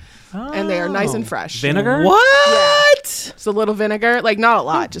vinegar, and they are nice and fresh. Vinegar? What? Just a little vinegar, like not a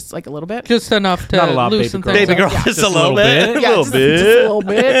lot, just like a little bit. Just enough to Not a lot, loosen baby things Baby up. girl, Yeah. just a Just little bit. Yeah, A little just bit. a little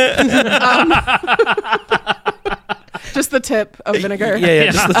bit. Just the tip of vinegar.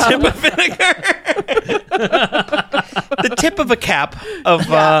 Yeah, just the tip of vinegar. The tip of a cap of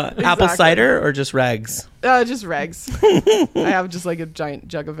apple exactly. cider or just rags? Just regs. I have just like a giant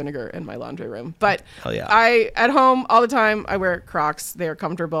jug of vinegar in my laundry room. But Hell yeah. I at home all the time I wear Crocs. They are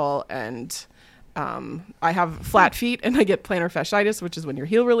comfortable, and I have flat feet, and I get plantar fasciitis, which is when your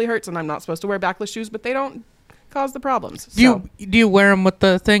heel really hurts, and I'm not supposed to wear backless shoes, but they don't cause the problems. Do you wear them with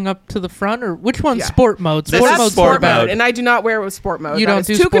the thing up to the front, or which one's Yeah. sport mode? This That's is mode's sport mode. and I do not wear it with sport mode. You That don't is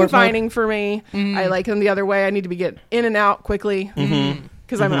do too sport mode? confining for me. I like them the other way. I need to be get in and out quickly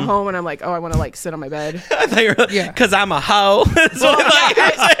because I'm at home and I'm like, oh, I want to like sit on my bed. I thought you were Yeah. because I'm a hoe. That's what I thought you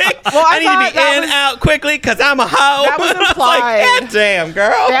were saying. Well, I need thought to be that in, was- out quickly because I'm a hoe. That was I like, implied. God damn,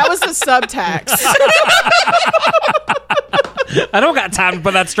 girl. That was the subtext. I don't got time to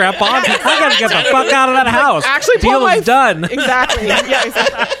put that strap on. I gotta get the fuck out of that house. Actually, pull deal my is done. Exactly. Yeah.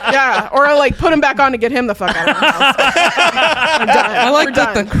 Exactly. Yeah. Or like put him back on to get him the fuck out of the house. I'm done. I like We're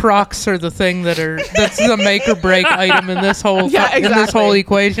that done. the Crocs are the thing that's the make or break item in this whole Yeah, in this exactly. whole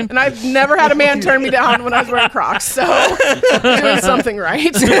equation. And I've never had a man turn me down when I was wearing Crocs, so doing something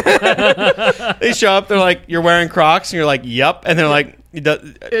right. They show up, they're like, you're wearing Crocs, and you're like, yep. And they're like, It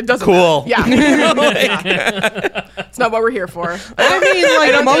doesn't cool. matter. Yeah. It's not what we're here for. I mean,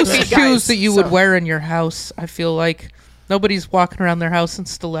 like don't most take feet, shoes guys, that you so. would wear in your house, I feel like nobody's walking around their house in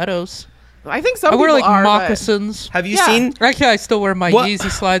stilettos. I think some I wear people like are, but- moccasins. Have you Yeah. seen? Actually, I still wear my What?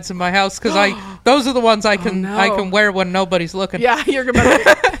 Yeezy slides in my house because those are the ones I can no. I can wear when nobody's looking. Yeah, you're gonna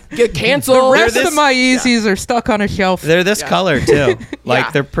get The canceled. rest this- of my Yeezys are stuck on a shelf. They're this Yeah. color too. Like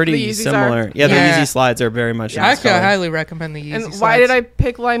Yeah. they're pretty The Yeezys similar. are. Yeah, the Yeah. Yeezy slides are very much. in this Actually, I color. highly recommend the Yeezy And slides. why did I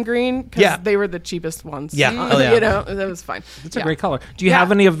pick lime green? Because Yeah. they were the cheapest ones. Yeah. Oh, yeah. You know, that was fine. It's a great color. Do you Yeah.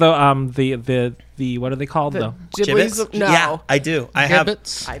 have any of the what are they called The though? Ghibli's? Gibbets? No. Yeah, I do. I have.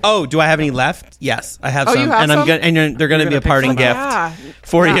 Gibbets? Oh, do I have any left? Yes, I have Oh, some, you have and I'm some? gonna and they're gonna You're be a gonna pick parting some gift Yeah.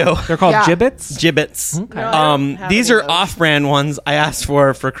 for Yeah. you. They're called Yeah. gibbets. Gibbets. Okay. No, I don't have These any are of those. off-brand ones I asked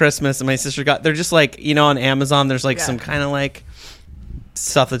for Christmas, and my sister got. They're just like on Amazon. There's like Yeah. some kind of like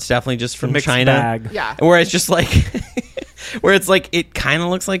stuff that's definitely just from Mixed China, bag. Yeah. where it's just like. Where it's like it kind of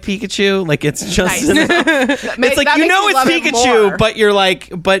looks like Pikachu, like it's just Nice. it's like That makes it's me love it Pikachu, more. but you're like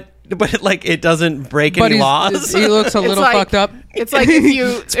but it doesn't break But any laws. he looks a little like- fucked up. It's like if you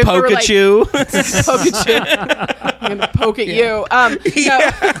if we were, like, Pikachu. Pikachu. I'm gonna poke at you. No.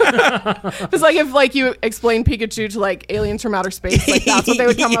 It's like if like you explain Pikachu to like aliens from outer space, like that's what they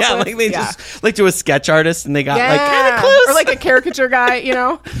would come yeah, up with. like they just like to a sketch artist and they got yeah. like kind of close. Or like a caricature guy, you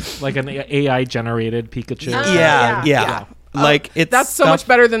know? Like an AI generated Pikachu. yeah, yeah. Like it's That's so stuff much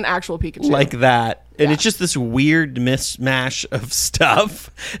better than actual Pikachu. like that. And Yeah. it's just this weird mismatch of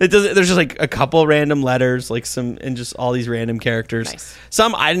stuff. It doesn't. There's just like a couple random letters, like some, and just all these random characters. Nice.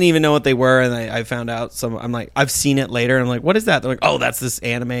 Some I didn't even know what they were, and I found out some. I'm like, I've seen it later, and I'm like, what is that? They're like, oh, that's this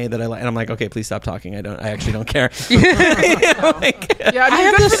anime that I like. And I'm like, okay, please stop talking. I actually don't care. Like, yeah, I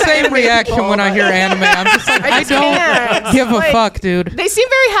have good the for same anime reaction people, when I but- hear anime. I'm just like, I just can't. don't give a Like, fuck, dude. They seem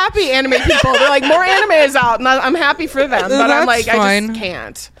very happy, anime people. They're like, more anime is out, and I'm happy for them. But I'm That's like, I fine. just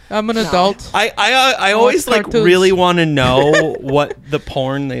can't. I'm an adult. I always like cartoons. really want to know what the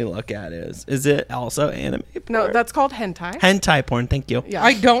porn they look at is. Is it also anime? No, porn? that's called hentai. hentai porn. Thank you. Yeah.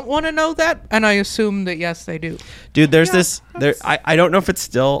 I don't want to know that, and I assume that yes, they do. Dude, there's Yeah, this there I don't know if it's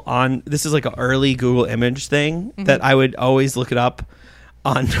still on. This is like an early Google image thing that I would always look it up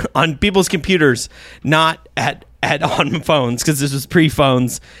on people's computers, not at on phones, because this was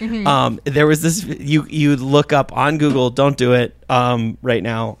pre-phones. There was this, you look up on Google, don't do it right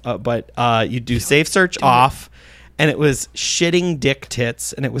now, but you do safe search off, and it was shitting dick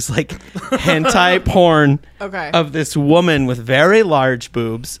tits, and it was like hentai porn of this woman with very large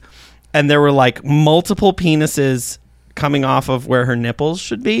boobs, and there were like multiple penises coming off of where her nipples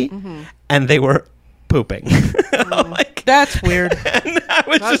should be, and they were pooping. Like, That's weird. and I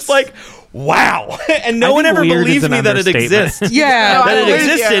was just like, wow. And no I one think ever weird is believed an me that it understatement. exists. Yeah, No, I That it believe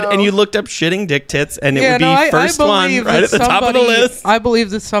existed, you. and you looked up shitting dick tits, and it yeah, would be no, I first one believe right that at the top of the somebody- list. I believe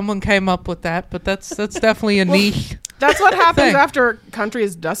that someone came up with that, but that's definitely a niche. That's what happens Thing. after a country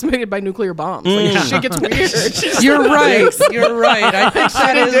is decimated by nuclear bombs. Like, shit gets weird. You're right. You're right. I think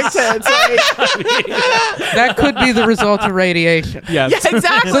that Shitting dick is tits. Like, that could be the result of radiation. Yes. yeah,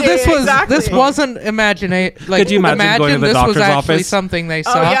 exactly. So this was exactly. this wasn't like Could you imagine going to the this was doctor's actually office? something they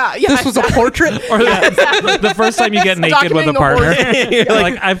saw. yeah, yeah, this was a portrait. Or the first time you get naked with a Documenting the partner, horror. you're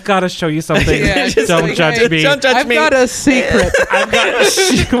like, I've got to show you something. Yeah, just Don't like, judge hey, me. Don't judge I've me. got a secret. I've got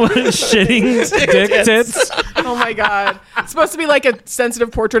shitting dick tits. Oh my god! It's supposed to be like a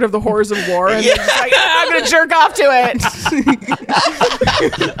sensitive portrait of the horrors of war, and they're just like, I'm gonna jerk off to it.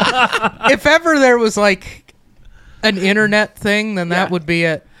 If ever there was like an internet thing, then that Yeah. would be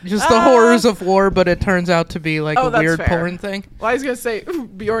it. Just the horrors of war, but it turns out to be like Oh, a that's weird fair. porn thing. Well, I was gonna say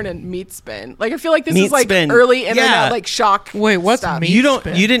Bjorn and Meat Spin. Like, I feel like this Meat is like Spin. early internet, Yeah. like shock. Wait, what's stuff. Meat You don't.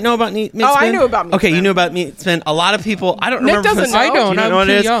 Spin? You didn't know about Meat Spin? Oh, I knew about Meat Okay, you Spin. knew about Meat Spin. A lot of people. I don't Nick remember. if doesn't it's- know. I don't. Do you I'm know what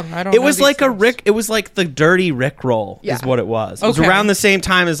too it is? young. I don't It know was these like a things. Rick. It was like the dirty Rick roll. Yeah. Is what it was. It was Okay. around the same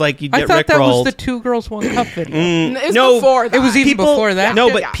time as like you I get thought Rick that rolled. was the 2 Girls 1 Cup video. It's No, before that. it was even before that. No,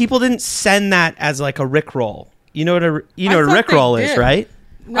 Yeah. but Yeah. people didn't send that as like a Rick roll. You know what a I what a thought Rick they roll is, did. right?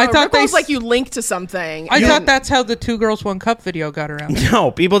 No, I thought Rickroll's they like you link to something. I and thought then that's how the 2 Girls 1 Cup video got around. No,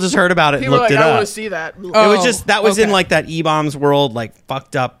 people just heard about it and people are looked like, it I up. want to see that. It Oh, was just that was in okay. like that E-bombs world, like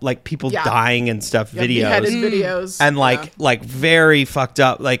fucked up, like people Yeah. dying and stuff, Yeah, videos. beheaded videos, And like yeah. like very fucked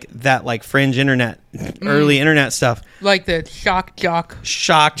up, like that like fringe internet, early internet stuff. Like the shock jock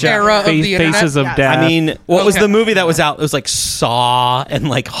Shock era of the internet. Faces of Yes. Death. I mean, what was Okay. the movie that was out? It was like Saw and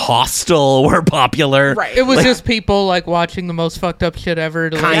like Hostel were popular. Right. It was Like- just people like watching the most fucked up shit ever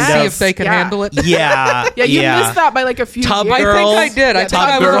to like, Kind see of. if they could Yeah. handle it. Yeah. Yeah, you missed that by like a few Tub years. Girl. I think I did. I Yeah, think Tub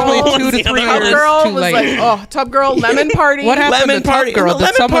I was Girl. only 2 to The 3 other Tub years Girl too was late. like, oh, Tub Girl, Lemon Party. What happened Lemon to Tub Party. Girl? Did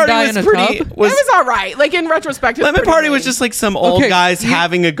Lemon someone Party die was in a pretty. tub? It was all right. Like in retrospect, it was Lemon pretty Party lame. was just like some old Okay, guys you-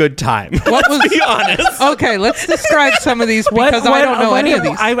 having a good time. What was Let's be honest. Okay, let's describe some of these because I don't know any of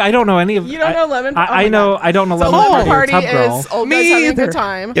these. I don't know any of. You don't know Lemon? Oh I my know. God. I don't know So Lemon Lemon Party or Party Tub Girl. is old Me guys having a either. good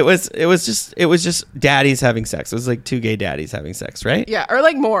time. It was just daddies having sex. It was like 2 gay daddies having sex, right? Yeah, or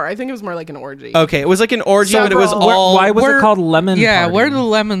like more. I think it was more like an orgy. Okay, it was like an orgy, but it was Several. all. Why was Where- it called Lemon Yeah, Party? where do the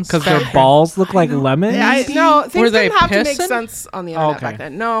lemons? Because their factor? balls look like lemons. No, things Were they didn't have to make pissing? sense on the internet Okay. back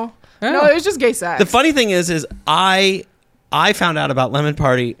then. No, Oh. no, it was just gay sex. The funny thing is I found out about Lemon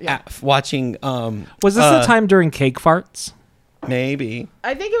Party Yeah. watching. Was this the time during cake farts? Maybe.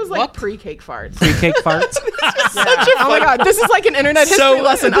 I think it was like What? pre-cake farts. Cake farts. Yeah. Oh my god, this is like an internet history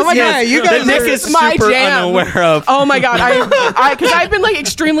lesson. Oh my yeah, god, you that guys Nick are- is my super jam. unaware of. Oh my god, I because I've been like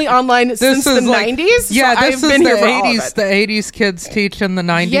extremely online since the is like- 90s. Yeah, so this I've is been the here for all of 80s. it. The 80s kids teach in the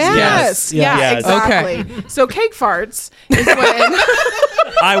 90s. Yes, Yes. yeah, Yes. exactly. So cake farts is when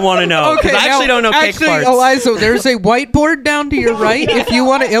I want to know. Okay, Because I actually now- don't know cake actually, farts. Eliza, there's a whiteboard down to your right if you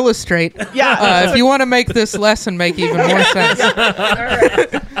want to illustrate. yeah. If you want to make this lesson make even more sense. All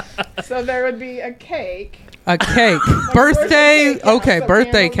right. So there would be a cake. A cake. Birthday. cake, yeah, Okay, some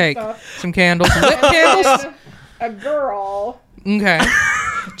birthday candles cake. and stuff. Some candles. Lit And candles? then a girl. Okay.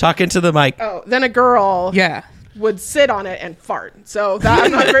 Talking to the mic. Oh, then a girl Yeah. would sit on it and fart. So that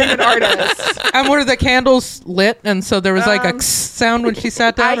I'm not a very good artist. And were the candles lit? And so there was like a sound when she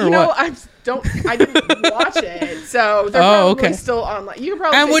sat down, or what? I didn't watch it, so they're Oh, probably okay. still online. You could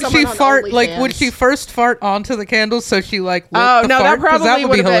probably And say would she someone on fart? Like, would OnlyFans. she first fart onto the candles so she like lit Oh the no, fart? that 'Cause probably that would be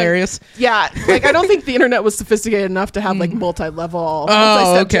would've been- hilarious. Yeah, like I don't think the internet was sophisticated enough to have like multi-level. Oh,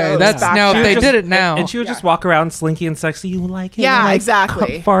 multi-step okay. jokes That's back now if then. they Just- did it now. and she would just walk around slinky and sexy. You like it? Yeah, when I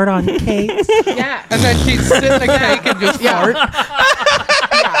exactly. Fart on cakes. Yeah, And then she'd sit in a cake and just Yeah. fart.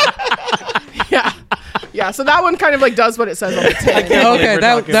 yeah, yeah. So that one kind of like does what it says on the tin. Okay,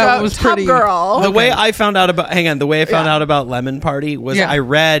 that So, was Tub pretty. Girl. The way I found out about the way I found Yeah. out about Lemon Party was Yeah. I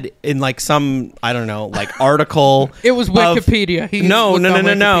read in like some I don't know like article. It was of- Wikipedia. He No. looked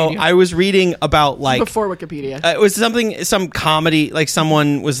on No. Wikipedia. I was reading about like Before Wikipedia. it was some comedy, like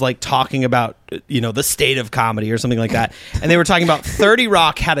someone was like talking about the state of comedy or something like that, and they were talking about 30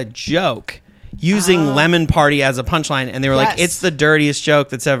 Rock had a joke using Lemon Party as a punchline, and they were like, Yes. it's the dirtiest joke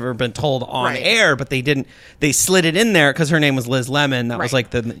that's ever been told on Right. air, but they slid it in there because her name was Liz Lemon. That was Right. like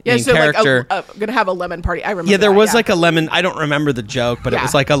the Yeah, main so character. like gonna have a lemon party. I remember. Yeah, there that, was like a lemon. I don't remember the joke, but it Yeah.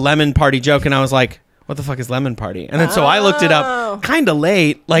 was like a lemon party joke, and I was like, "What the fuck is lemon party?" And then so I looked it Oh. up, kind of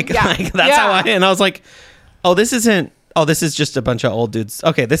late, like, Yeah. like that's Yeah. how and I was like, "Oh, this isn't. Oh, this is just a bunch of old dudes.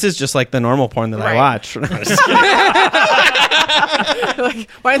 Okay, this is just like the normal porn that I Right. watch." Like,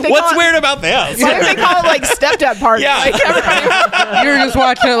 why didn't they What's call weird about this? Why didn't they call it like stepdad party? Yeah. Like everybody. You're just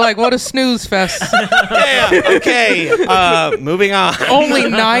watching it like, what a snooze fest. Yeah. Okay. Moving on. Only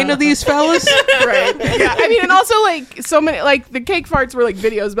 9 of these fellas? Right. Yeah. I mean, and also like so many like the cake farts were like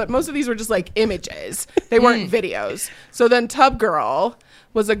videos, but most of these were just like images. They weren't videos. So then Tub Girl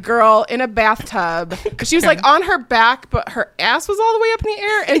was a girl in a bathtub. She was like on her back, but her ass was all the way up in the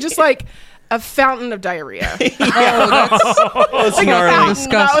air and just like a fountain of diarrhea. It's Like a gnarly. fountain. That was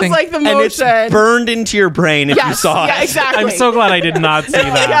Disgusting. like the And it's motion. burned into your brain if you Yes. saw Yeah, it. exactly. I'm so glad I did not see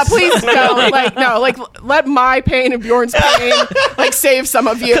that. Yeah, please no. Like no, like let my pain and Bjorn's pain like save some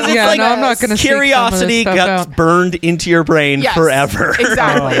of you. Yeah, like no, I'm not going to Curiosity gets burned into your brain Yes, forever.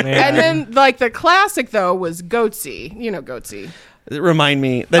 Exactly. Oh, man. And then like the classic though was Goatsy. You know Goatsy. Remind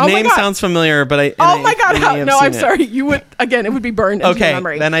me. The Oh my name God. sounds familiar, but I. Oh my God! I may have No, I'm seen it. sorry. You would again. It would be burned into Okay, your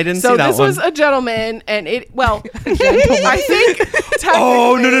memory. then I didn't so see that this was one. a gentleman, and it. Well, I think.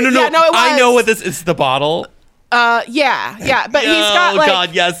 Oh no! Yeah, no, it was. I know what this is. The bottle. Yeah, but he's Oh, got like. God,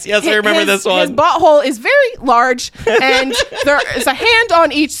 yes, I hi- remember his- this one. His butthole is very large, and there is a hand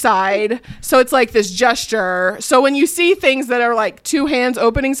on each side, so it's like this gesture. So when you see things that are like two hands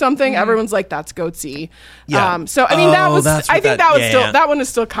opening something, everyone's like, "That's Goatsy." Yeah. So I mean, that Oh, was. that's I what think that- that was yeah, still yeah. that one is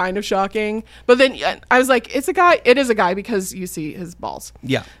still kind of shocking. But then I was like, "It's a guy. It is a guy because you see his balls."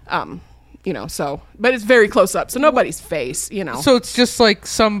 Yeah. You know, so but it's very close up, so nobody's face. You know. So it's just like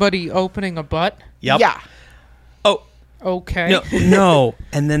somebody opening a butt? Yep. Yeah. Oh Okay. no.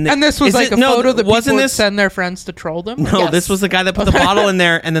 And then And this was is like it- a no, photo that wasn't people would this? send their friends to troll them? No, Yes. this was the guy that put the bottle in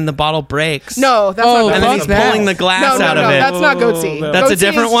there, and then the bottle breaks. No, that's Oh, not. And then Goatsy. he's that. pulling the glass No, out of it. that's not Goatsy. Oh, That's a Goatsy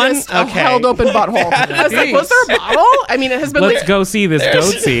different is one? just a Okay. held open butthole. I was like, was there a bottle? I mean, it has been. Let's go see this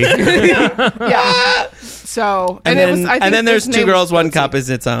Goatsy. Yeah. So And it then, was. I think and then there's his Two name Girls, was One Goatsy. Cup is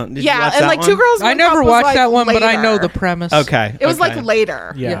its own. Did you Yeah, watch and that like one? Two Girls. I One never Cup was, watched like, that one, but I know later. the premise. Okay. It was okay. like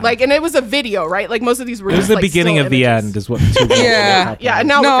later. Yeah. Like, and it was a video, right? Like most of these were. It was just, the like, beginning still of the images. end, is what. Two Girls, Yeah. One Cup Yeah, was. and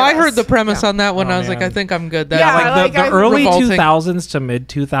now No, look at I heard us. the premise Yeah. on that one. Oh, I was like, man. I think I'm good. That Yeah, like, Like like, the early revolting. 2000s to mid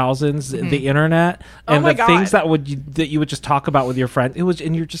 2000s, the internet Oh and my the God. things that you would just talk about with your friends. It was,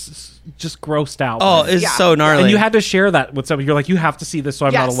 and you're just grossed out. Oh, by it. it's Yeah. so gnarly. and you had to share that with somebody. You're like, you have to see this, so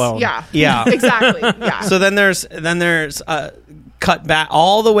I'm Yes, not alone. Yeah. Yeah. Exactly. Yeah. So then there's cut back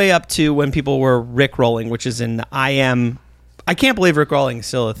all the way up to when people were Rickrolling, which is in I can't believe Rickrolling is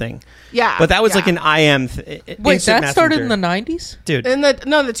still a thing. Yeah. But that was like yeah. an IM. Wait, that started in the 90s? dude. in the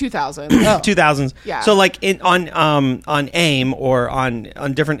 2000s. 2000s. Yeah. So like on AIM or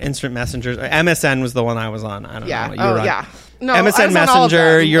on different instant messengers. MSN was the one I was on. I don't Yeah. know. What you were on. Yeah. No, I was MSN on all of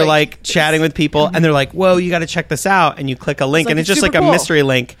Messenger, them. you're like chatting with people, and they're like, "Whoa, you got to check this out!" And you click a link, like, and it's it's just like super a cool. mystery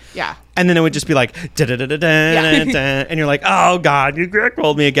link. Yeah. And then it would just be like, and you're like, "Oh God, you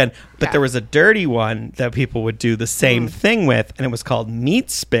rickrolled me again." But Yeah. there was a dirty one that people would do the same thing with, and it was called Meat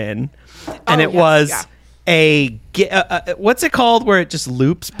Spin, and Oh, it yes, was yeah. what's it called where it just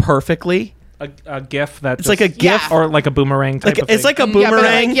loops perfectly? A GIF that It's like a GIF, Yeah. or like a boomerang type like of it's thing. like a Yeah,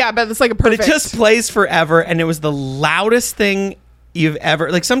 boomerang. but it's like a But perfect. it just plays forever, and it was the loudest thing you've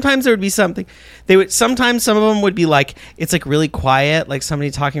ever like. Sometimes there would be something sometimes some of them would be like, it's like really quiet, like somebody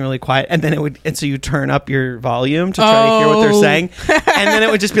talking really quiet, and then it would, and so you turn up your volume to try to hear what they're Oh. saying, and then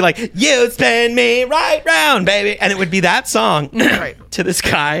it would just be like, "You spin me right round, baby," and it would be that song Right. to this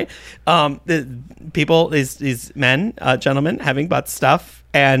guy. The people, these men, gentlemen having butt stuff.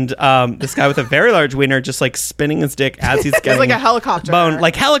 And this guy with a very large wiener just like spinning his dick as he's getting like a helicopter. bone,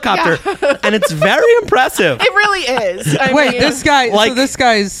 like helicopter, and it's very impressive. It really is. I Wait, mean, this guy. like- so this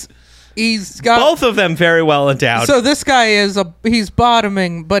guy's. He's got. Both of them very well endowed. So this guy he's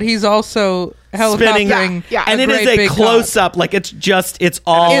bottoming, but he's also Spinning. helicoptering. Yeah, and it is great a big close up, like it's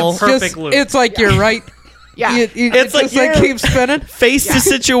all It's perfect just. loop. It's like you're right. Yeah. It's like just like you're- keeps spinning. face the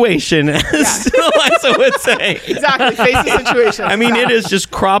situation, as Eliza would say. Exactly. Face the situation. I mean, it is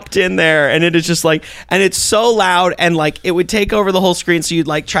just cropped in there, and it is just like, and it's so loud, and like it would take over the whole screen, so you'd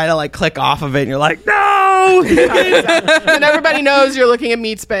like try to like click off of it, and you're like, no. And everybody knows you're looking at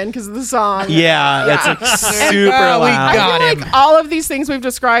Meat Spin because of the song. Yeah, that's like super we loud. got I feel him. like all of these things we've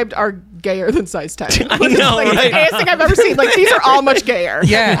described are gayer than size 10. I know, Like, it's right? the gayest thing I've ever seen. Like, these are all much gayer.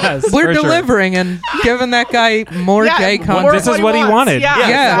 Yeah, Yes, we're for sure. delivering and giving that guy more Yeah, gay more content. This is what he wants. wanted. Yeah, Yeah,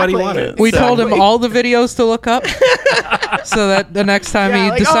 this is what he exactly. wanted. We told him Exactly. all the videos to look up, so that the next time Yeah, he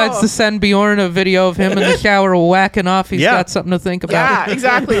like, decides oh. to send Bjorn a video of him in the shower whacking off, he's Yeah. got something to think about. Yeah,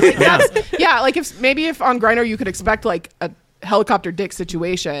 exactly. Like, like if on Grindr you could expect like a helicopter dick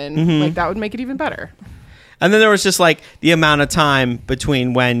situation, Mm-hmm. like that would make it even better. And then there was just like the amount of time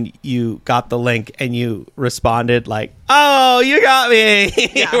between when you got the link and you responded like, "Oh, you got me."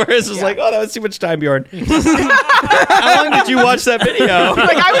 Whereas it's like, "Oh, that was too much time, Bjorn." How long did you watch that video?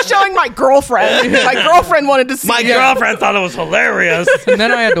 Like I was showing my girlfriend. My girlfriend wanted to see My it. girlfriend thought it was hilarious. And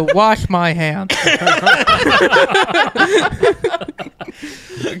then I had to wash my hands.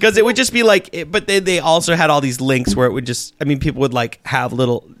 Because it would just be like, but they also had all these links where it would just, I mean, people would like have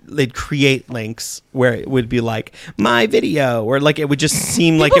they'd create links where it would be like my video, or like it would just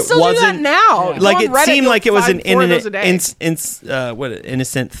seem like People it still do that wasn't now. like Go it on Reddit, seemed you'll like it was an find 4 of those a day.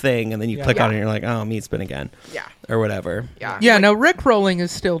 innocent thing, and then you click on it and you're like, oh, meat spin again, Yeah. or whatever. Yeah. Yeah, no, Rick rolling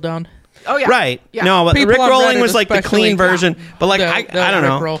is still done. Oh yeah. Right. Yeah. No, but People Rick on rolling Reddit was like the especially, clean version. But like The- I the don't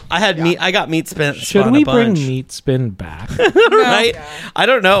know. Rick roll. I had meat. I got meat spin. Should spun we a bring bunch. Meat Spin back? Right. I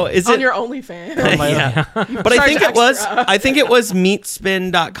don't know. Is On it? your OnlyFans. Yeah. But I Charge think it was extra. I think it was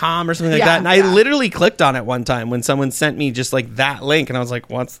meatspin.com or something like Yeah, that. And I yeah. literally clicked on it one time when someone sent me just like that link, and I was like,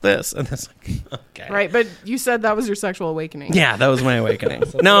 what's this? And it's like, okay. Right, but you said that was your sexual awakening. Yeah, that was my awakening.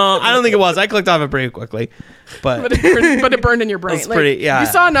 No, I don't think it was. I clicked off it pretty quickly. But But it burned in your brain. It's pretty- yeah. You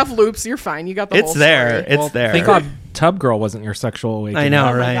saw enough loops, you're fine. You got the it's whole there. story. It's there. Thank God Tub Girl wasn't your sexual awakening. I know,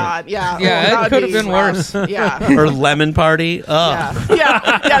 Oh my right? God. Yeah. Yeah, that it would could have be been rough. worse. Yeah. Or lemon party. Oh.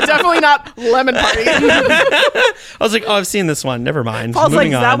 Yeah, definitely not lemon party. I was like, oh, I've seen this one. Never mind. Paul's like,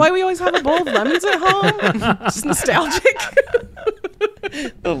 Moving is that on. why we always have a bowl of lemons at home? Just nostalgic.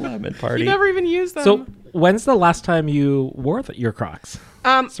 The lemon party. You never even used them. So when's the last time you wore your Crocs?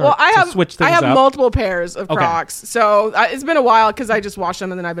 well, to I switch have things up. multiple pairs of Okay. Crocs. So it's been a while because I just washed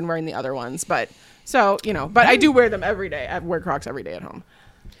them and then I've been wearing the other ones. But but I do wear them every day. I wear Crocs every day at home.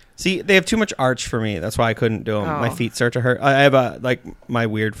 See, they have too much arch for me. That's why I couldn't do them. Oh. My feet start to hurt. I have my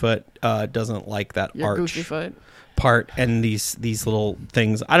weird foot doesn't like that Your arch goofy foot. part, and these little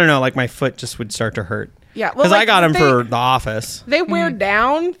things. I don't know. Like my foot just would start to hurt. Yeah, well, because I like, got them they- for the office. They wear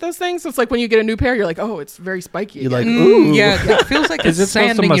down those things. So it's like when you get a new pair, you're like, oh, it's very spiky. You're like, again. ooh, Yeah, it feels like Is it's it supposed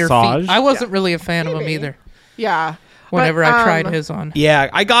to sanding your massage? feet. I wasn't really a fan of them Maybe. either. Yeah. Whenever But, I tried his on, yeah.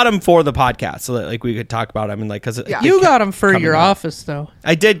 I got them for the podcast so that like we could talk about them and like because Yeah. you got them for coming your out. office though.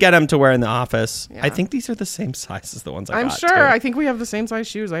 I did get them to wear in the office. Yeah. I think these are the same size as the ones I'm got. sure. too. I think we have the same size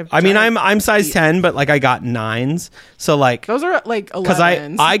shoes. I mean, I'm size feet. 10, but like I got 9s. So like Those are like 11s. 'Cause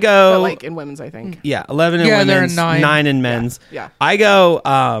I go- but, like in women's, I think. yeah, 11 in Yeah, they're women's, a 9. 9 in men's. Yeah. I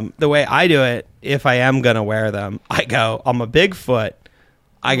go the way I do it. If I am gonna wear them, I'm a big foot.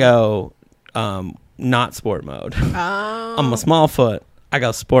 I go not sport mode. I'm a small foot. I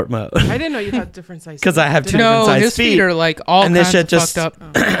go sport mode. I didn't know you had different sizes. 'Cause I have Did two different No, size his feet feet. are like all And kinds this shit of just- fucked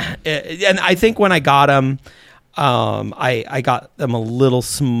up. And I think when I got them, I got them a little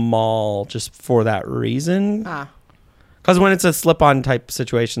small just for that reason. Ah. Because when it's a slip-on type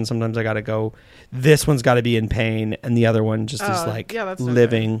situation, sometimes I got to go. This one's got to be in pain, and the other one just is like yeah, that's no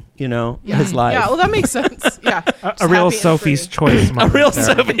living, his life. Yeah, well, that makes sense. Yeah. A Just real happy and Sophie's free. choice a moment real there.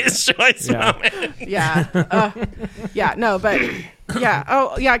 Sophie's choice Yeah. moment. Yeah. Yeah, no, but yeah.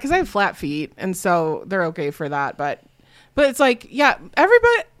 Oh, yeah, because I have flat feet, and so they're okay for that. But it's like, yeah,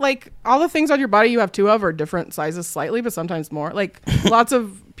 everybody, like, all the things on your body you have two of are different sizes slightly, but sometimes more. Like, lots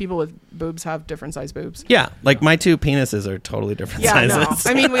of people with boobs have different size boobs. Yeah, like my two penises are totally different Yeah, no. sizes.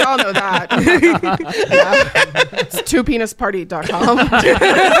 I mean, we all know that. Yeah. It's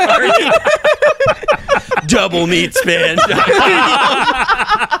twopenisparty.com. Double meat spin.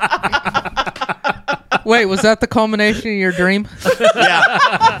 Wait, was that the culmination of your dream?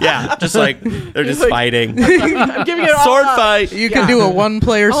 yeah, just like they're just like- fighting. I'm giving it all Sword up. fight. You Yeah. can do a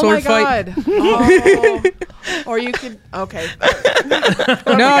one-player Oh sword my fight. God. Oh. Or you could, okay.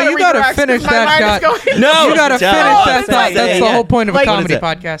 No, you gotta finish that shot. No, You gotta tell finish us. that it's thought. like- That's the yeah. whole point of a Like- comedy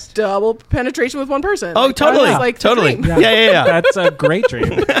What is podcast. Double penetration with one person. Oh, Like, totally, that's like the totally. dream. Yeah. That's a great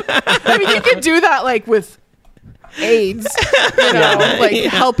dream. I mean, you could do that like with AIDS, like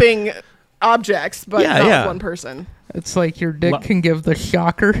helping objects, but Yeah, not yeah. with one person. It's like your dick can give the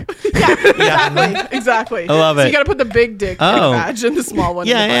shocker. Exactly. I love So it. you got to put the big dick Oh. badge and the small one.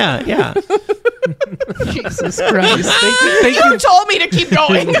 in the Yeah. Jesus Christ. Thank You you. told me to keep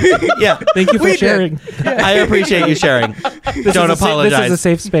going. Yeah. Thank you for sharing. I appreciate you sharing. Don't This apologize. is a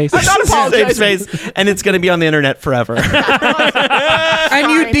safe space. I'm not Safe apologizing. space, and it's going to be on the internet forever. I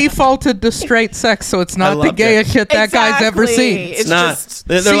And you fine. defaulted to straight sex, so it's I not the loved gayest it. shit that guy's ever Exactly. seen. It's not. just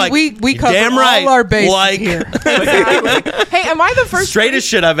They're See, like, we cover damn all right. our bases like, here. exactly. Hey, am I the first straightest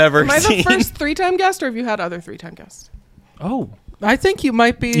shit I've ever Am I the seen. first 3-time guest, or have you had other 3-time guests? Oh, I think you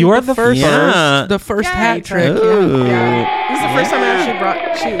might be. You are the first. Yeah. The first Yay. hat trick. Ooh. Yeah. This is the first time I actually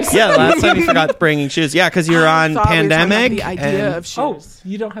brought shoes. Yeah, last time you forgot bringing shoes. Yeah, because you're I on thought we were talking about pandemic. the idea and- of shoes. Oh,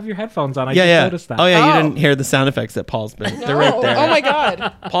 you don't have your headphones on. I yeah, just yeah. noticed that. Oh, yeah, you Oh. didn't hear the sound effects that Paul's been. They're right there. Oh my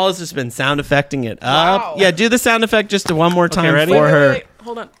god. Paul has just been sound effecting it up. Wow. Yeah, do the sound effect just one more time ready? for Wait, her. wait.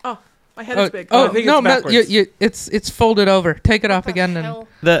 Hold on. Oh, my head is big. Oh, I think no, it's backwards. it's folded over. Take it off again and Hell?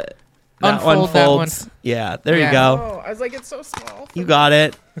 That one Unfold that one. folds. Yeah, there Yeah. you go. Oh, I was like, it's so small. You got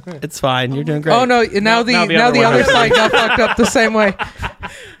it. It's fine. You're doing great. Oh no! Now the now the other other one. side got fucked up the same way.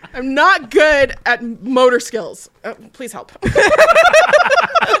 I'm not good at motor skills. Please help.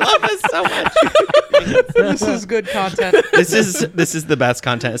 I love this so much. This is good content. This is the best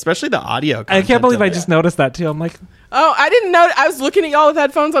content, especially the audio. I Content can't believe of I it. just noticed that too. I'm like, Oh, I didn't know. I was looking at y'all with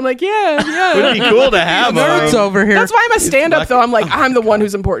headphones. I'm like, yeah. It would be cool to have Nerds them. over here. That's why I'm a stand-up, lucky. though. I'm like, I'm the one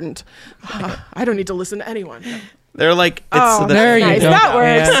who's important. I don't need to listen to anyone. They're like, it's Oh, the there you nice. go. That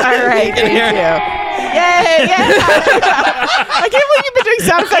works. Yeah. All right. Thank you. Yay. Yeah. I can't believe you've been doing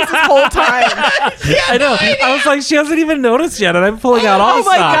sound effects this whole time. I know. I was like, she hasn't even noticed yet, and I'm pulling out all Oh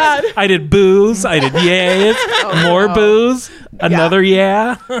my stops. God. I did boos. I did yays. More no. boos. Another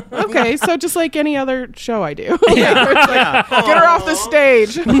yeah. Okay, so just like any other show I do. Get her off the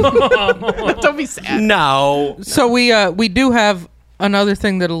stage. Don't be sad. No. So we do have another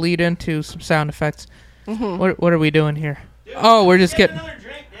thing that'll lead into some sound effects. What are we doing here? Oh, we're just getting. Oh,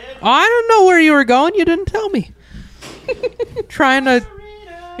 I don't know where you were going. You didn't tell me. Trying to.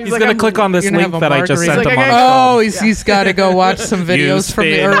 He's like, gonna I'm- click on this you're gonna link have a that I just margarita. sent He's him like, on. I his Oh, phone. he's got to go watch some You videos from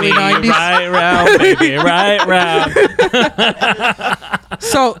the spin early me 90s. Right round, baby, right round.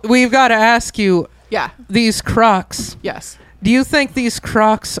 So we've got to ask you, Yeah. these Crocs. Yes. Do you think these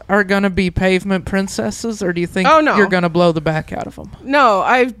Crocs are going to be pavement princesses, or do you think Oh, no. you're going to blow the back out of them? No,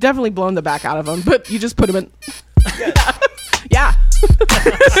 I've definitely blown the back out of them, but you just put them in. Yeah.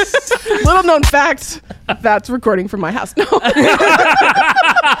 Little known fact, that's recording from my house. No. Like,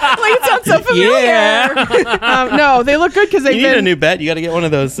 it sounds so familiar. No, they look good because they've You need been. a new bed. You got to get one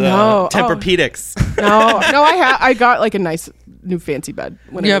of those No. Tempur-Pedics. No, I got like a nice new fancy bed.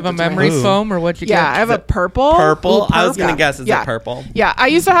 When You I have a moved into my memory house. foam, or what'd you Yeah, get? I have a purple. Purple. I was Yeah. gonna guess. Is Yeah. it purple? Yeah, I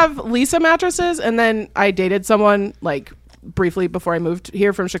used to have Lisa mattresses, and then I dated someone like briefly before I moved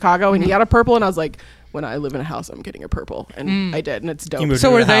here from Chicago, and he had a purple, and I was like, when I live in a house, I'm getting a purple, and I did, and it's dope. You moved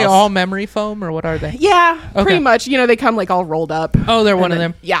So to are a they house. all memory foam, or what are they? Yeah, Okay. pretty much. You know, they come like all rolled up. Oh, they're one And of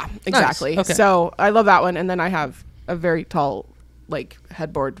then- them. Yeah, exactly. Okay. So I love that one, and then I have a very tall like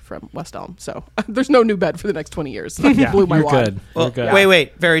headboard from West Elm. So there's no new bed for the next 20 years. Yeah, Blew my you're wad. good. Well, You're good.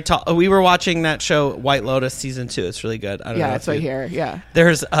 wait. Very tall. We were watching that show, White Lotus season 2. It's really good. I don't know. Yeah, if it's right you- here. Yeah.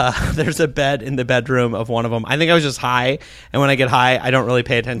 There's a bed in the bedroom of one of them. I think I was just high, and when I get high, I don't really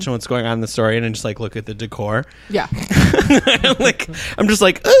pay attention to what's going on in the story, and I just like look at the decor. Yeah. I'm just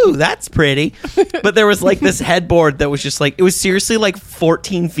like, ooh, that's pretty. But there was like this headboard that was just like, it was seriously like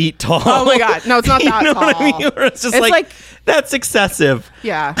 14 feet tall. Oh my God. No, it's not that You know tall. what I mean? Where it's just It's like, like- that's excessive.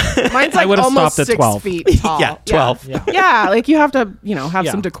 Yeah. Mine's I like would've almost stopped at 6 12. feet tall. Yeah, 12. Yeah. Yeah, like you have to, have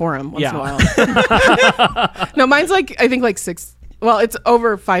Yeah. some decorum once Yeah. in a while. No, mine's like, I think like 6. Well, it's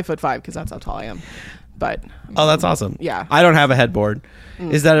over 5'5" because that's how tall I am. But Oh, that's awesome. Yeah. I don't have a headboard.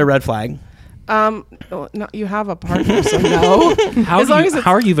 Is that a red flag? no, you have a partner, so no. How, As do long you- as it's-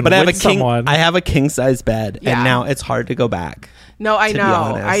 how are you even But I have a with king. someone? I have a king size bed, Yeah. and now it's hard to go back. No, I to be know.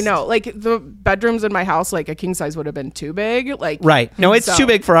 honest. I know. Like the bedrooms in my house, like a king size would have been too big. Like Right. No, it's So- too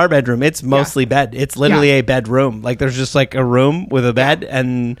big for our bedroom. It's mostly bed. It's literally a bedroom. Like there's just like a room with a bed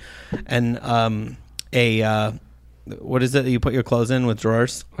and a what is it that you put your clothes in with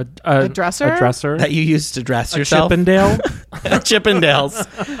drawers a dresser? A dresser. that you use to dress A yourself? Chippendale.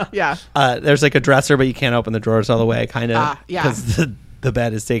 Chippendales. Yeah. There's like a dresser, but you can't open the drawers all the way, kind of. Yeah. Because the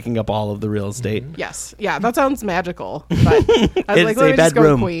bed is taking up all of the real estate. Yes. Yeah. That sounds magical. But I was It's like, a let me just go with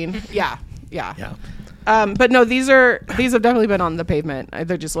bedroom. queen. Yeah. Yeah. Yeah. But no, these have definitely been on the pavement.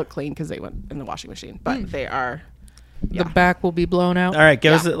 They just look clean because they went in the washing machine. But they are. Yeah. The back will be blown out. All right,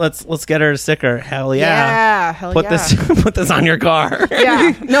 give Yeah. us let's get her a sticker. Hell yeah. Yeah. Hell Put yeah. this put this on your car.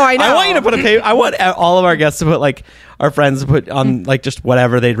 Yeah. No, I know. I want you to put I want all of our guests to put like our friends to put on like just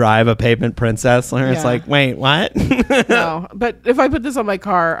whatever they drive a pavement princess. And it's Yeah. like, wait, what? No, but if I put this on my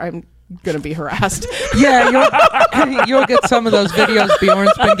car, I'm gonna be harassed. Yeah, you'll get some of those videos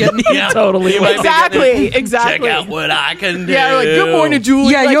Bjorn's been getting. Yeah. Totally. You might be getting, exactly. Check out what I can do. Yeah, like good morning,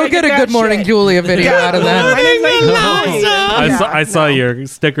 Julie. Yeah, Like, you'll I get a that Good Morning shit. Julia video out of My that. name's like, Julie. I saw your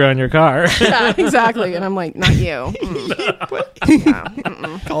sticker on your car. Yeah, exactly. And I'm like, not you.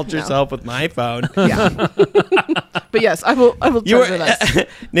 Called yourself with my phone. Yeah. But yes, I will You treasure were, this.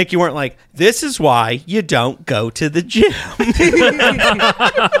 Nick, you weren't like, this is why you don't go to the gym.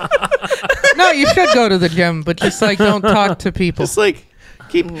 No, you should go to the gym, but just like don't talk to people. Just like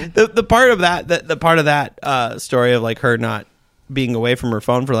keep the part of that story of like her not being away from her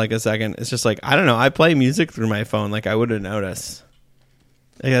phone for like a second. It's just like, I don't know. I play music through my phone. Like I wouldn't notice.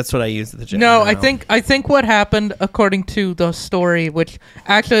 Like, that's what I use at the gym. No, I don't know. I think what happened according to the story, which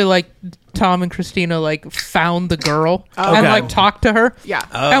actually like Tom and Christina like found the girl and Okay. like talked to her. Yeah.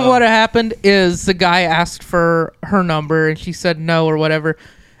 And what happened is the guy asked for her number and she said no or whatever,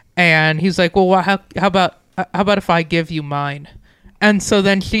 and he's like, well, how about if I give you mine? And so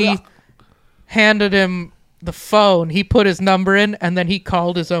then she handed him the phone. He put his number in and then he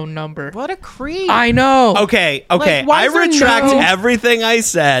called his own number. What a creep. I know. Okay. Like, why I is there retract no- everything I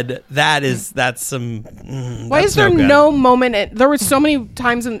said. That's some. Why that's is there no good. no moment? There were so many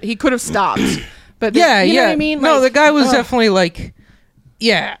times he could have stopped. But Yeah, you yeah. know what I mean? No, Like, the guy was ugh. definitely like,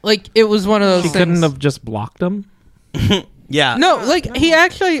 yeah, like it was one of those She things. couldn't have just blocked him. Yeah. No, like he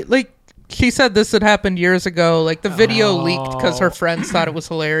actually like she said this had happened years ago. Like the video leaked because her friends thought it was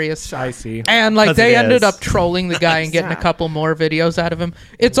hilarious. I see. And like 'Cause they it ended is. up trolling the guy and getting a Yeah. couple more videos out of him.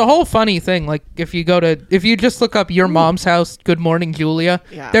 It's a whole funny thing. Like if you just look up Your Mom's House, Good Morning Julia,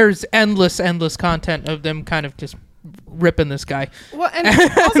 Yeah. there's endless content of them kind of just ripping this guy. Well, and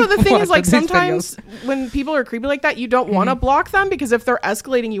also the thing is, like, Watching these sometimes when people are creepy like that, you don't want to block them because if they're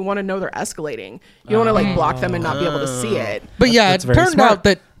escalating, you want to know they're escalating. You don't want to like block them and not be able to see it. But yeah, That's it very turned smart. out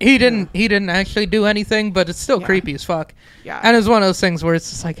that he didn't actually do anything, but it's still Yeah. creepy as fuck. Yeah. And it's one of those things where it's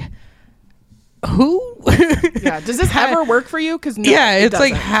just like, who? Yeah. Does this ever work for you? Because no, Yeah, it it's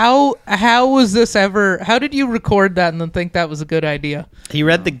like doesn't. how was this ever? How did you record that and then think that was a good idea? He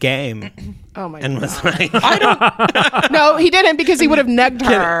read the game Oh my and god. was like, No, he didn't because he would have negged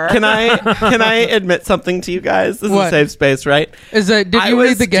her. can I admit something to you guys? This is What? a safe space, right? Is that did I you was-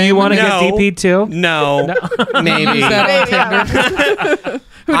 read the do game? Do you want to No. get DP too? No, maybe. Use that on Yeah. Tinder?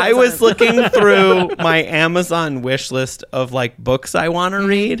 I was looking through my Amazon wish list of like books I want to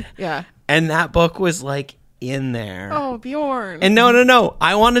read, Yeah. and that book was like in there. Oh, Bjorn. And no.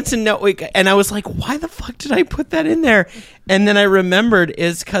 I wanted to know, and I was like, why the fuck did I put that in there? And then I remembered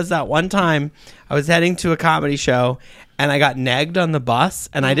is because that one time I was heading to a comedy show and I got negged on the bus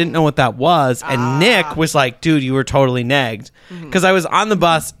and I didn't know what that was. And Nick was like, dude, you were totally negged. Because I was on the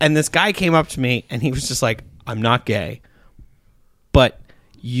bus and this guy came up to me and he was just like, I'm not gay, but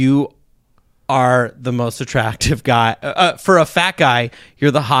you are the most attractive guy. For a fat guy, you're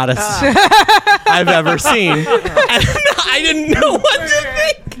the hottest I've ever seen. And I didn't know what to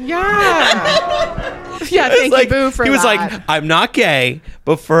think. yeah. Yeah. It's Thank like, you, Boo, for he was that. like, I'm not gay,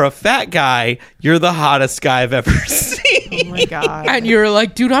 but for a fat guy, you're the hottest guy I've ever Oh seen. my god. And you're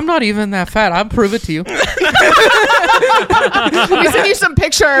like, dude, I'm not even that fat. I'll prove it to you. We sent you some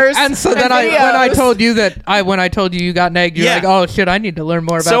pictures. And so then when I videos. told you when I told you got negged, you're Yeah. like, oh shit, I need to learn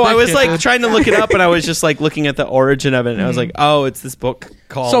more about. So this I was shit, like dude. trying to look it up, and I was just like looking at the origin of it, and I was like, oh, it's this book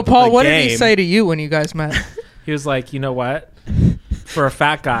called. So Paul, The what did he Game. say to you when you guys met? He was like, you know what? For a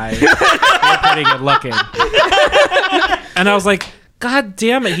fat guy, you're pretty good looking. And I was like, God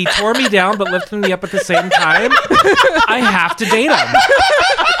damn it. He tore me down but lifted me up at the same time. I have to date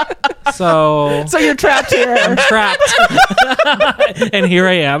him. So So you're trapped here. I'm trapped. And here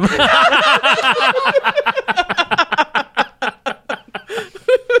I am.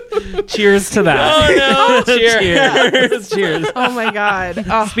 Cheers to that. Cheers. Cheers. Oh my god.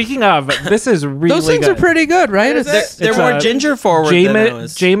 Oh, Speaking of, this is really Those things good. are pretty good, right? Is It's- it? They're It's more a ginger forward than I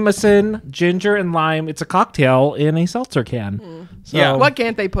was. Jameson, ginger, and lime. It's a cocktail in a seltzer can. So, Yeah. what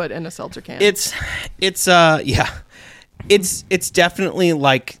can't they put in a seltzer can? It's yeah. It's definitely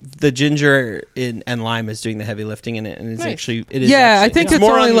like the ginger and lime is doing the heavy lifting in it, and it's Nice. actually it is. yeah, actually, I think it's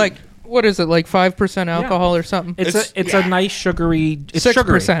more only on- like what is it, like 5% alcohol or something? It's a nice sugary. It's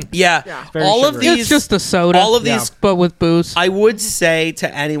 6%. yeah. Yeah. Very All of sugary. these, It's just a soda. all of Yeah. these. but with booze. I would say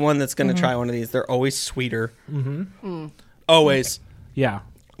to anyone that's going to try one of these, they're always sweeter. Mm-hmm. Always, Yeah.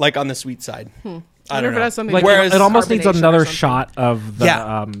 like on the sweet side. I I don't wonder if it know. has something Like to do Whereas- with it almost needs carbonation or another something. shot of the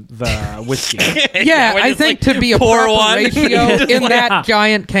Yeah. the whiskey. yeah, when I it's think like, to be a pour proper one. ratio in that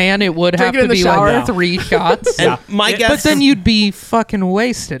giant can, it would Drink have it to in the be shower. like 3 shots. And my Yeah. guess, But then you'd be fucking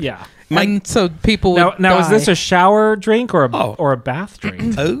wasted. Yeah. and so people would Now is die. this a shower drink or Oh. a bath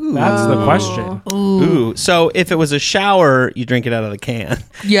drink? Ooh. That's the question. Ooh. So if it was a shower, you drink it out of the can.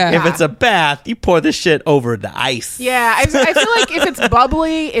 Yeah. If it's a bath, you pour this shit over the ice. Yeah, I feel like if it's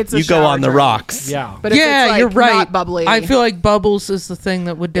bubbly, it's a You go shower on the drink. rocks. Yeah. But if yeah, it's like you're right. not bubbly. I feel like bubbles is the thing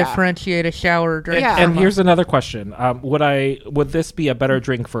that would Yeah. differentiate a shower drink. Yeah. And here's another question: would this be a better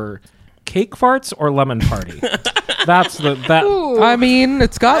drink for cake farts or lemon party? That's that. Ooh. I mean,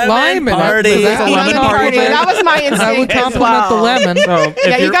 it's got Lemon lime in party. it. That's a Lemon party. That was my That would instinct as complement the well. lemon. So if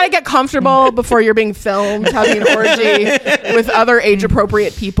Yeah, you you're- got to get comfortable before you're being filmed having an orgy with other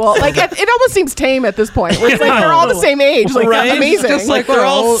age-appropriate people. Like it almost seems tame at this point. Where it's like they're all the same age. Like Right? that's amazing. Just Like they're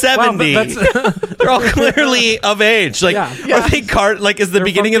all Well, 70. They're all clearly of age. Like, Yeah. are they is the They're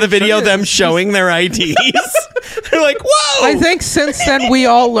beginning of the fucking video sure. them showing their IDs? They're like, whoa! I think since then we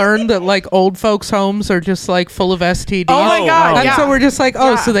all learned that like old folks' homes are just like full of STDs. Oh my god! And yeah. so we're just like,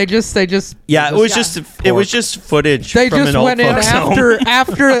 oh, Yeah. so they just yeah, it was Yeah. just footage. they from just an old went in folks home.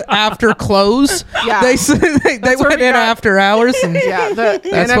 after close. Yeah. They where went we in got- after hours, and Yeah,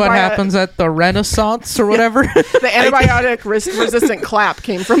 that's what happens at the Renaissance or whatever. The antibiotic resistant clap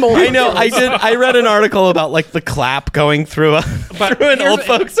came from old. I know. I read an article about like the clap going through through an old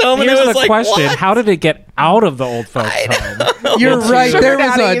folks home, and it Here's was the like, question: what? how did it get out of the old folks' home? You're right. Sugar There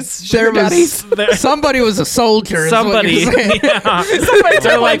was daddies, a sugar there daddies. was somebody was a soldier. is what Somebody, you're saying. yeah. Somebody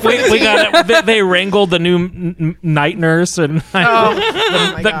They're took like, one for the we team. got it. They wrangled the new night nurse and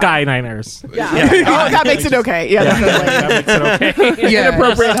Oh my the God. guy night nurse. Yeah. Oh, that makes it okay. Yeah, definitely. That makes it okay. Yeah,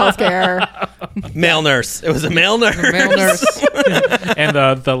 Inappropriate healthcare. Male nurse. It was a male nurse. male nurse. And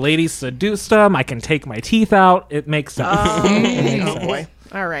the lady seduced him. I can take my teeth out. It makes sense. Oh boy.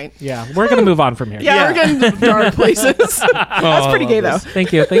 All right. Yeah, we're gonna move on from here. Yeah, we're getting to dark places. That's pretty gay though.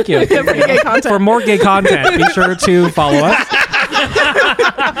 Thank you. Thank you. Pretty gay content. For more gay content, be sure to follow us.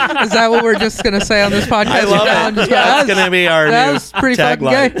 Is that what we're just gonna say on this podcast? I love it. Just Yeah, go, that's gonna be our that new was pretty fucking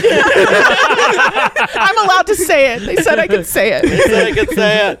tagline. gay. I'm allowed to say it. They said I could say it. I could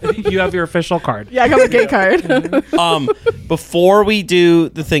say it. You have your official card. Yeah, I got my gay card. Before we do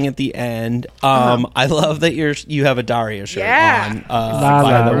the thing at the end, I love that you have a Daria shirt Yeah. on. La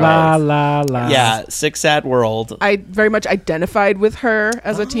by la the way. la la la. Yeah, Sick Sad World. I very much identified with her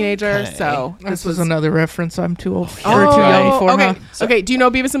as a teenager, Okay. so This was another reference I'm too old or Oh, too young for. okay. Huh? Okay. Do you know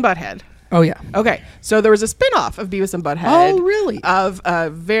Beavis and Butthead? Oh yeah. Okay, so there was a spin-off of Beavis and Butthead. Oh, really? Of a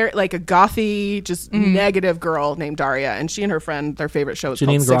very like a gothy, just negative girl named Daria, and she and her friend, their favorite show was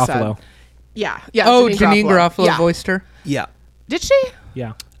Janine called Sick Sad. Garofalo. Yeah, yeah. Oh, Janine Garofalo Yeah. voiced her. Yeah, Did she?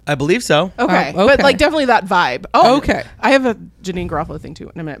 Yeah. I believe so. Okay. Oh, But okay. like definitely that vibe. Oh, Okay. I have a Janine Garofalo thing too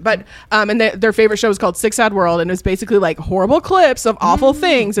in a minute. But and their favorite show was called Sick Sad World, and it was basically like horrible clips of awful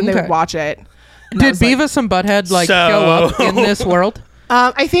things, and they okay. would watch it. And I Did was like- Beavis and Butthead like So- show up in this world?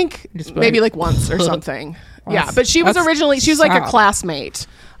 I think Just maybe like- like once or something. Yeah, That's- but she was that's originally she was like a sad. classmate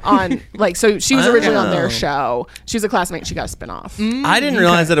on like so she was originally on Oh. their show. She was a classmate. She got a spin-off. I didn't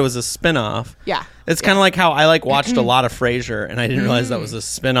realize that it was a spin-off. Yeah. It's kind of like how I watched a lot of Frasier, and I didn't realize that was a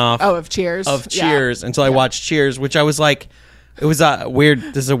spin-off Oh, of Cheers. of Yeah. Cheers until I watched Cheers, which I was like, it was a weird.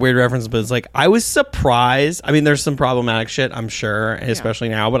 This is a weird reference, but it's like I was surprised. I mean, there's some problematic shit, I'm sure, especially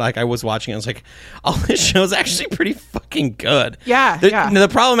now. But like I was watching, it, I was like, oh, this show's actually pretty fucking good. Yeah, yeah. The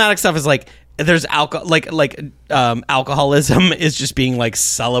problematic stuff is like there's alcohol, alcoholism is just being like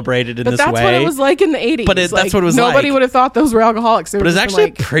celebrated in But this that's way. what it was like in the 80s. But that's Like, what it was nobody like. would have thought those were alcoholics. They But were it's just actually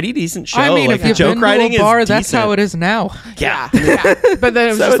like, a pretty decent show. I mean, like if you've the joke been writing to a bar, is that's decent. how it is now. Yeah. yeah. But then it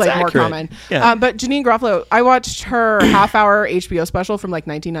was So just it's like more accurate. common. Yeah. But Janine Garofalo, I watched her half-hour HBO special from like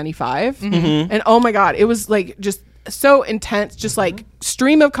 1995, and oh my god, it was like just so intense, just like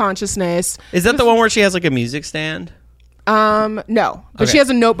stream of consciousness. Is that the one where she has like a music stand? No, but Okay. she has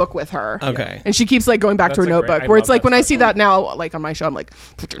a notebook with her. Okay. And she keeps like going back That's to her a great- notebook. I Where it's love like that when I see special. that now, like on my show, I'm like,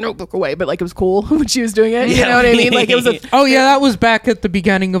 put your notebook away. But like it was cool when she was doing it. You Yeah. know what I mean? Like it was a Oh yeah, that was back at the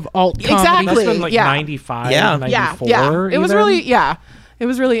beginning of alt comedy. Exactly. That's been like Yeah. 95, Yeah. 94. yeah. It was even. really It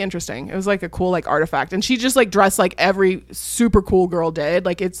was really interesting. It was like a cool like artifact, and she just like dressed like every super cool girl did.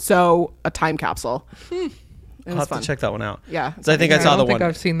 Like it's so a time capsule. It I'll was have fun. to check that one out. Yeah. So I think I I saw don't the think one.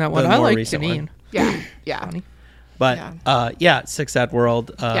 I've seen that one. the I more like recent Janine. one. Yeah. Yeah. Funny. But Yeah. Sick Sad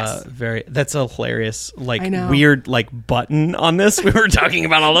World. Yes. That's a hilarious, like I know. weird, like button on this. We were talking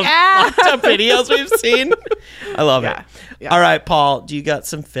about all the Yeah. fucked up videos we've seen. I love Yeah. it. Yeah. All right, Paul, do you got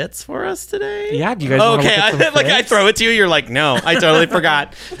some fits for us today? Yeah, do you guys wanna Okay, look at some like I fits? throw it to you, you're like, no, I totally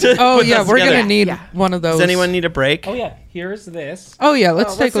forgot. to Oh put yeah, this we're together. gonna need Yeah. one of those. Does anyone need a break? Oh yeah, here's this Oh yeah,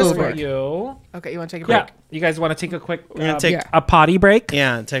 let's Oh, take a what's little this for one? break. you. Okay, you want to take a break? Yeah, you guys want to take a quick We're gonna take Yeah. a potty break?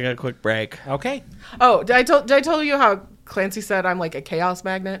 Yeah, take a quick break. Okay. Oh, did I tell you how Clancy said I'm like a chaos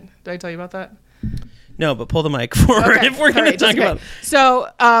magnet. Did I tell you about that? No, but pull the mic forward Okay. if we're going All right, to talk okay. about So,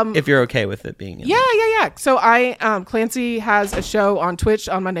 if you're okay with it being in yeah. So Clancy has a show on Twitch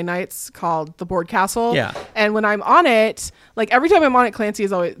on Monday nights called The Board Castle. Yeah. And when I'm on it, like every time I'm on it, Clancy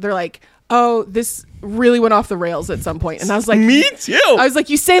is always, they're like, oh, this really went off the rails at some point. And I was like, Me too. I was like,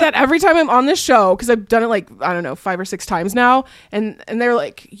 you say that every time I'm on this show because I've done it like, I don't know, 5 or 6 times now. And they're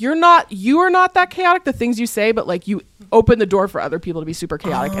like, you are not that chaotic, the things you say, but like you open the door for other people to be super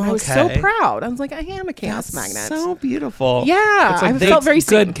chaotic. And I was so okay. proud. I was like, I am a chaos magnet. So beautiful. Yeah. It's like I felt very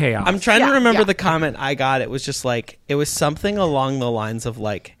good seen. chaos. I'm trying Yeah, to remember yeah. the comment I got. It was just like, it was something along the lines of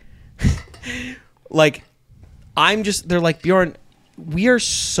like, like, they're like, Bjorn, we are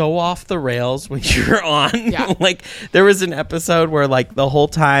so off the rails when you're on. Yeah. Like, there was an episode where like the whole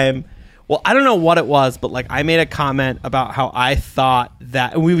time, well, I don't know what it was, but like I made a comment about how I thought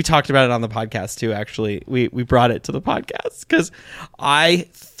that, and we talked about it on the podcast too, actually. We brought it to the podcast because I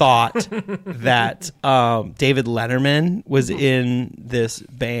thought that David Letterman was in this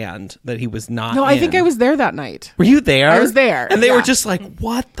band that he was not No, I in. think I was there that night. Were you there? I was there, And they were yeah. just like,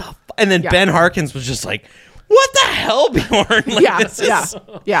 what the and then Yeah. Ben Harkins was just like, what the hell, Bjorn? Like, Yeah, this is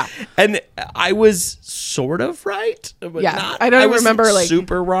yeah. And I was sort of right, but Yeah, not. I don't wasn't remember, like-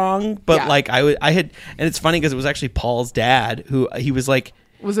 super wrong, but Yeah. like I had, and it's funny because it was actually Paul's dad who he was like,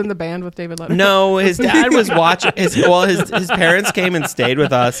 Was in the band with David Letterman. no, his dad was watching his parents came and stayed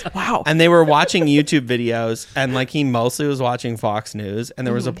with us. Wow. And they were watching YouTube videos, and like he mostly was watching Fox News. And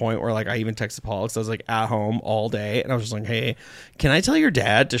there was Mm-hmm. a point where like I even texted Paul because I was like at home all day, and I was just like, hey, can I tell your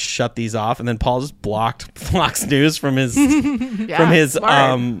dad to shut these off? And then Paul just blocked Fox News from his Yeah,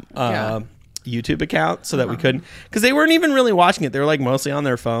 smart. Yeah. YouTube account so that we couldn't, because they weren't even really watching it. They were like mostly on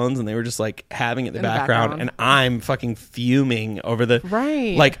their phones, and they were just like having it in the background. And I'm fucking fuming over the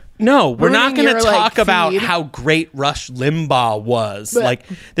Right. like, no, we're not Ruining going to your, talk like, about feed. how great Rush Limbaugh was. But- like,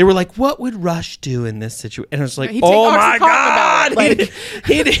 they were like, what would Rush do in this situation? And I was like, He'd take oh my Oxycontin about god, it,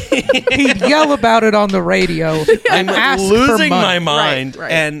 like- He'd yell about it on the radio. I'm and ask losing for my money. mind.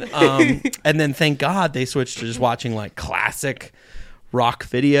 Right. And then thank God they switched to just watching like classic rock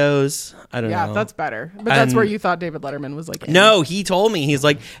videos. I don't Yeah, know. that's better. But that's And- where you thought David Letterman was like. in. No, he told me. He's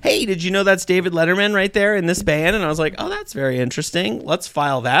like, hey, did you know that's David Letterman right there in this band? And I was like, oh, that's very interesting. Let's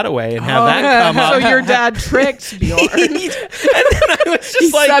file that away and have that come up. So your dad tricked Bjorn. And then I was just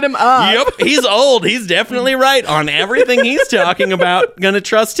He like, set him up. Yep, he's old. He's definitely right on everything he's talking about. Gonna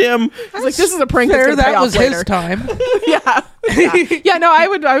trust him. I was like, this is a prank. That's There, gonna pay that off was later. his time. Yeah. No, I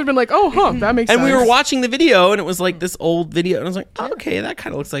would have been like, oh, huh, that makes And sense. we were watching the video, and it was like this old video, and I was like, oh, okay, that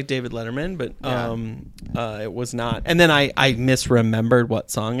kind of looks like David Letterman, but it was not. And then I misremembered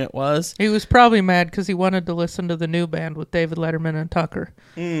what song it was. He was probably mad because he wanted to listen to the new band with David Letterman and Tucker.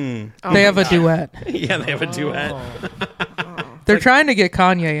 Oh They have a duet. Yeah, they have a duet. They're trying to get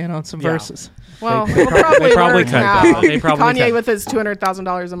Kanye in on some verses. Well, we'll probably they probably learn could, now. though. They probably Kanye could. with his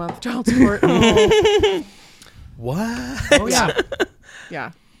 $200,000 a month child support. Oh, What? yeah.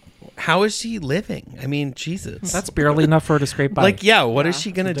 Yeah. How is she living? I mean, Jesus. That's barely enough for her to scrape by. like, yeah, what is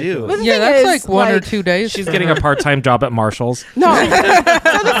she gonna do? But the Yeah, thing that's is, like 1 or 2 days. she's getting a part-time job at Marshall's. No. So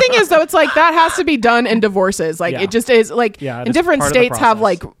the thing is, though, it's like that has to be done in divorces. Like Yeah. it just is. Like Yeah, it in is different part of the states have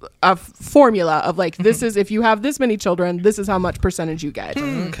like process. a formula of like this is if you have this many children, this is how much percentage you get.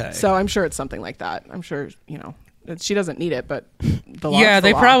 Okay. So I'm sure it's something like that. I'm sure she doesn't need it, but the law. Yeah, is the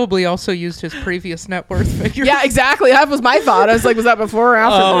they law. probably also used his previous net worth figure. Yeah, exactly. That was my thought. I was like, was that before or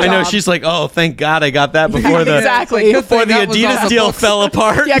after? Oh, the I know. job? She's like, oh, thank God I got that before the Exactly. Good before thing the that was on Adidas the deal books. fell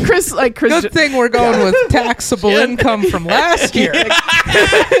apart. Yeah, Chris. Good thing we're going with taxable income from last year.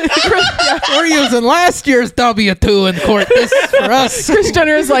 We're using last year's W-2 in court. This is for us. Kris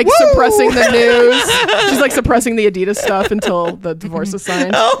Jenner is like suppressing the news. She's like suppressing the Adidas stuff until the divorce is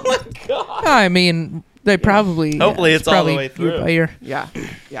signed. Oh my God. I mean, they probably. Hopefully it's all the probably way through. year by year. Yeah,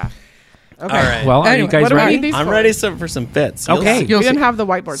 yeah. Okay. All right. Well, are Anyway, you guys what do we ready? need these I'm for? ready for some fits. You'll Okay. see. We You'll didn't see. have the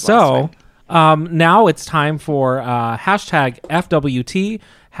whiteboards last So time. now it's time for hashtag FWT,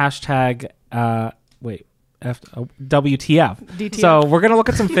 hashtag WTF. DTF. So we're gonna look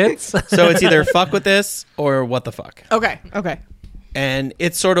at some fits. So it's either fuck with this or what the fuck. Okay. And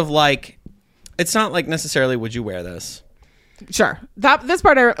it's sort of like, it's not like necessarily would you wear this. Sure. This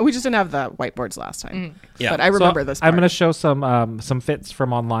part we just didn't have the whiteboards last time. Yeah. But I remember this part. I'm gonna show some fits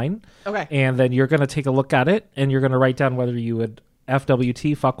from online. Okay. And then you're gonna take a look at it, and you're gonna write down whether you would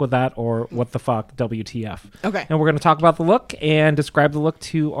FWT, fuck with that, or what the fuck, WTF. Okay. And we're gonna talk about the look and describe the look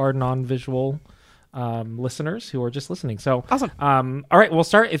to our non-visual listeners who are just listening. So Awesome. All right, we'll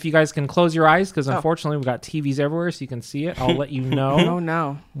start. If you guys can close your eyes, because unfortunately we've got TVs everywhere, so you can see it. I'll let you know Oh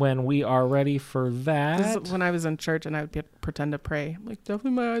no. when we are ready for This that. is when I was in church and I would pretend to pray. I'm like,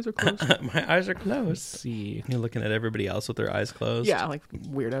 definitely my eyes are closed. My eyes are Let's closed. see. You're looking at everybody else with their eyes closed. Yeah, like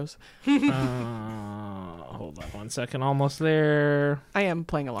weirdos. Hold on one second. Almost there. I am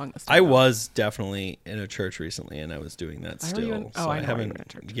playing along this time. I was definitely in a church recently, and I was doing that Why were you still. in- so I I know why you haven't. were in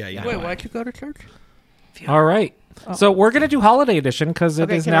church. Yeah, yeah. Wait, why'd you go to church? All right. So we're going to do holiday edition because it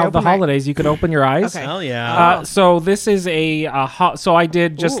Okay, is can I now the open my- holidays. You can open your eyes. Okay. Hell yeah. So this is so I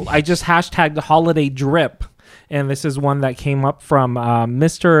just hashtagged holiday drip, and this is one that came up from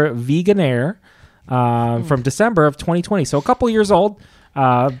Mr. Veganaire from December of 2020. So a couple years old,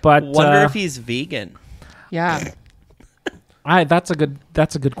 but Wonder if he's vegan. Yeah. that's a good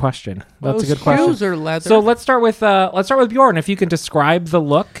question. That's a good Those question. shoes are leather. So let's start with Bjorn. If you can describe the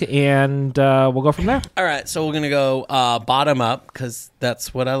look, and we'll go from there. All right, so we're gonna go bottom up because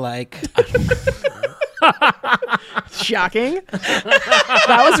that's what I like. Shocking.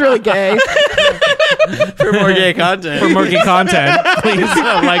 That was really gay. For more gay content, For more geek content, please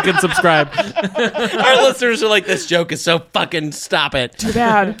like and subscribe. our listeners are like, "This joke is so fucking stop it." Too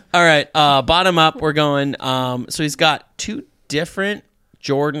bad. All right, bottom up. We're going. So he's got two different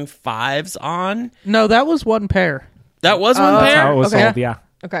Jordan 5s on. no, that was one pair. That was one Oh, That's how it pair. was Okay. sold. Yeah.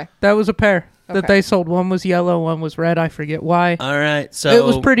 Okay. That was a pair that Okay. they sold. One was yellow, one was red. I forget why. All right, so It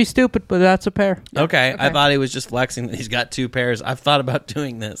was pretty stupid, but that's a pair. Okay, I Okay. thought he was just flexing that he's got two pairs. I've thought about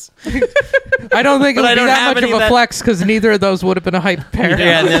doing this. I don't think it But I would be don't that have much any of of a that- flex because neither of those would have been a hype pair.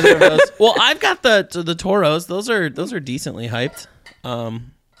 Yeah, neither of those. Well, I've got the Toros. Those are decently hyped.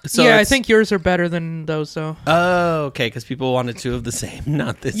 So yeah, I it's- think yours are better than those, though. Oh, okay, because people wanted two of the same,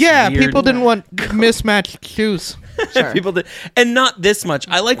 not this. Yeah, weird- people didn't want mismatched shoes. Sure. People did, and not this much.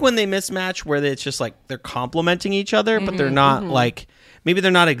 I like when they mismatch, where it's just like they're complementing each other, but they're not like maybe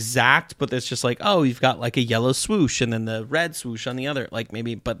they're not exact, but it's just like, oh, you've got like a yellow swoosh and then the red swoosh on the other, like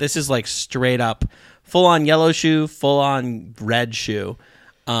maybe. But this is like straight up, full on yellow shoe, full on red shoe,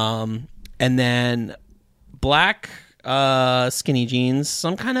 and then black skinny jeans,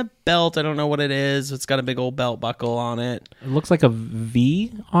 some kind of belt. I don't know what it is. It's got a big old belt buckle on it. It looks like a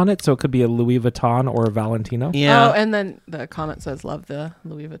V on it, so it could be a Louis Vuitton or a Valentino. Yeah. Oh, and then the comment says, "Love the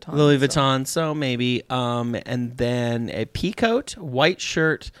Louis Vuitton." Louis so- Vuitton, so maybe. And then a pea coat, white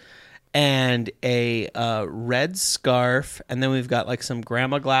shirt, and a red scarf. And then we've got like some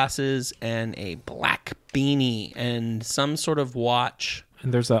grandma glasses and a black beanie and some sort of watch.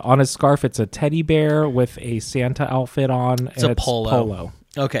 And there's on his scarf, it's a teddy bear with a Santa outfit on. It's and a polo.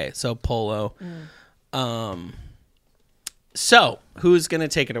 Okay, so polo. So who's gonna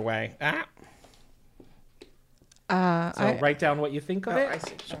take it away? So write down what you think of it. I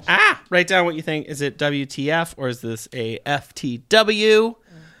see. Write down what you think. Is it WTF or is this a FTW?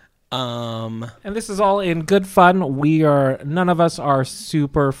 And this is all in good fun. None of us are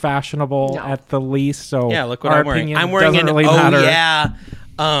super fashionable No. at the least. So Yeah, look what our I'm wearing. opinion I'm wearing doesn't an really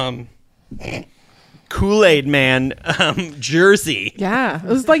matter. Kool-Aid Man jersey. Yeah, it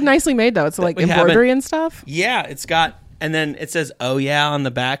was like nicely made though. It's like we embroidery and stuff. Yeah, it's got, and then it says "Oh yeah" on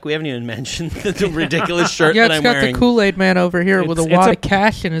the back. We haven't even mentioned the ridiculous shirt Yeah, that it's I'm got wearing. the Kool-Aid man over here with a It's wad a- of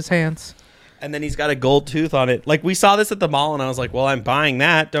cash in his hands. And then he's got a gold tooth on it. Like we saw this at the mall, and I was like, "Well, I'm buying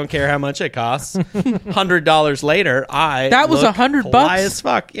that. Don't care how much it costs." $100 later, That was look $100 fly as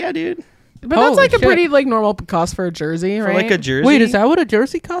fuck. Yeah, dude. But that's Holy like a shit. pretty like normal cost for a jersey, For right? like a jersey. Wait, is that what a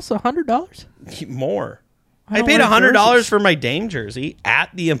jersey costs? $100? more? I don't paid wear $100 jerseys. for my Dame jersey at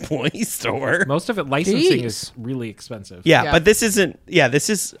the employee store. Most of it licensing Jeez. is really expensive. Yeah, Yeah. but this isn't. Yeah,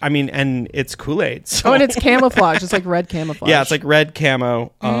 this is. I mean, and it's Kool-Aid. So. Oh, and it's camouflage. It's like red camouflage. Yeah, it's like red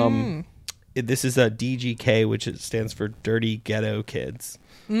camo. This is a DGK, which it stands for Dirty Ghetto Kids.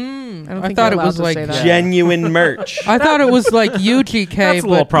 I, don't I think thought you're it was allowed to like say that. Genuine merch. I thought it was like UGK, That's a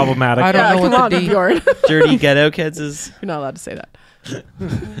little but problematic. I don't Yeah, know come what on, the D. Bjorn. Dirty Ghetto Kids is. You're not allowed to say that. It's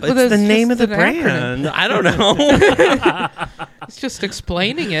it's the name of just the an acronym. brand. I don't know. He's just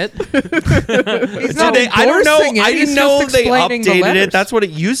explaining it. He's Did not they- I don't know. endorsing it. I He's didn't know just they explaining the updated it. letters. That's what it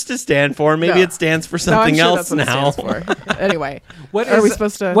used to stand for. Maybe No. it stands for No, something I'm sure else that's what now. it stands for. Anyway, What are is- we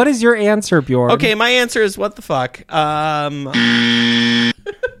supposed to? What is your answer, Bjorn? Okay, my answer is what the fuck.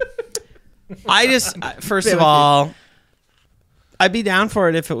 I just first of all, I'd be down for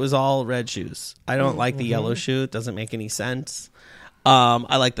it if it was all red shoes. I don't like the yellow shoe; it doesn't make any sense.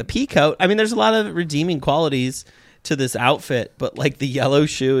 I like the pea coat. I mean, there's a lot of redeeming qualities to this outfit, but like the yellow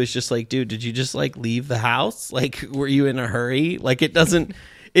shoe is just like, dude, did you just like leave the house? Like, were you in a hurry? Like, it doesn't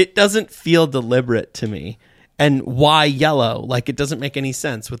feel deliberate to me. And why yellow? Like, it doesn't make any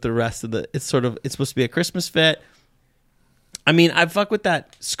sense with the rest of the. It's supposed to be a Christmas fit. I mean, I fuck with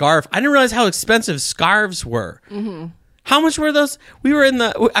that scarf. I didn't realize how expensive scarves were. Mm-hmm. How much were those?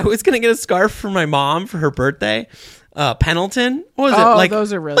 I was gonna get a scarf for my mom for her birthday. Pendleton. What was it? Like,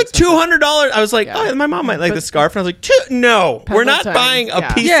 those are really like $200. I was like, oh, my mom might like the scarf. And I was like, no, we're not Pendleton, buying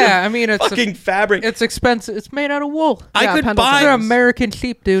a piece Yeah, of I mean, it's fucking fabric. It's expensive. It's made out of wool. I could Pendleton. buy. They're American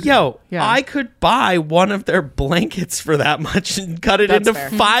sheep, dude. Yo, Yeah. I could buy one of their blankets for that much and cut it That's into fair.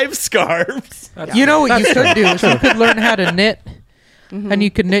 5 scarves. You know what you could do is you could learn how to knit, and you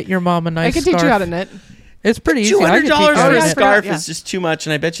could knit your mom a nice I can teach you scarf. how to knit. It's pretty easy. I $200 could teach you how for to a I knit. forgot, scarf yeah. is just too much,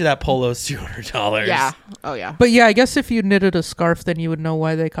 and I bet you that polo is $200. Yeah. Oh yeah. But yeah, I guess if you knitted a scarf, then you would know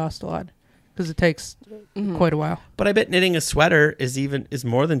why they cost a lot, because it takes quite a while. But I bet knitting a sweater is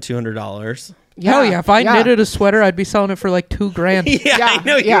more than $200. Hell yeah! If I knitted a sweater, I'd be selling it for like $2,000. Yeah, I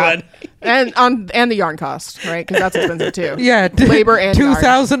know you would. and the yarn cost, right? Because that's expensive too. Yeah, Labor and yarn.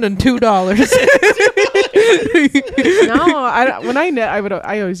 $2,002. No, when I knit,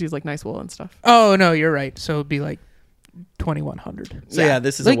 I always use like nice wool and stuff. Oh no, you're right. So it'd be like $2,100. So yeah,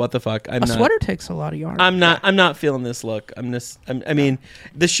 this is Like, a what the fuck. A sweater takes a lot of yarn. I'm not feeling this look. I mean,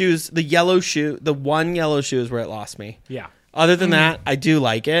 the shoes, the one yellow shoe is where it lost me. Yeah. Other than that, I do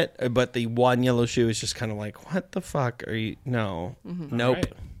like it, but the one yellow shoe is just kind of like, what the fuck are you? No, nope.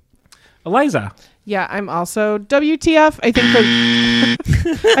 Right. Eliza. Yeah, I'm also WTF. I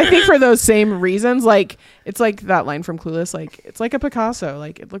think for those same reasons, like it's like that line from Clueless, like it's like a Picasso,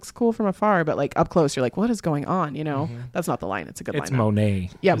 like it looks cool from afar, but like up close, you're like, what is going on? You know, that's not the line. It's a good line. It's Monet.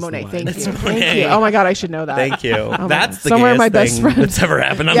 Yeah, is the Monet. line. Thank It's you. Monet. Thank you. Oh my god, I should know that. Thank you. my That's God. the Somewhere gayest my best thing friend- that's ever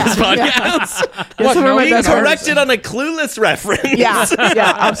happened on Yeah, this podcast. What, Some of my no, best you friends- Corrected on a Clueless reference. Yeah,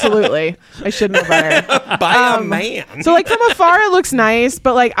 yeah, absolutely. I should know better. by a man. So like from afar it looks nice,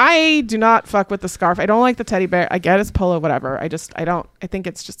 but like I do not fuck with the scarf. I don't like the teddy bear. I get it's polo, whatever. I think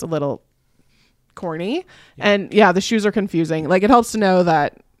it's just a little corny. And yeah, the shoes are confusing. Like it helps to know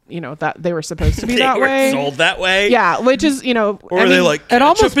that, that they were supposed to be they that were way. sold that way. Yeah, which is, Or were they like It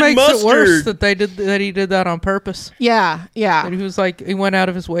almost ketchup and makes it worse mustard? that he did that on purpose. yeah. And he was like, he went out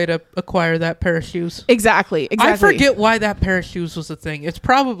of his way to acquire that pair of shoes. Exactly. I forget why that pair of shoes was a thing. It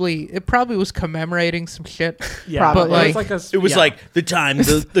probably was commemorating some shit. Yeah, Probably. but it was like It was like the time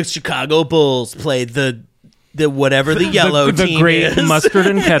the Chicago Bulls played the whatever the yellow the team great is. mustard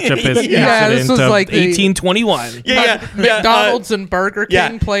and ketchup is Yeah, this incident was of like the- 1821. Yeah. McDonald's and Burger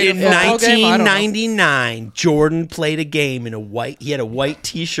King played in a football game. I don't know. 1999, Jordan played a game in he had a white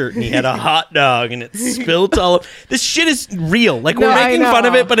T-shirt and he had a hot dog and it spilled all over. This shit is real. Like No, we're I making know. fun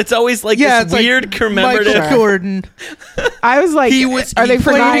of it, but it's always like Yeah, this it's weird like commemorative. Michael Jordan I was like, He are they for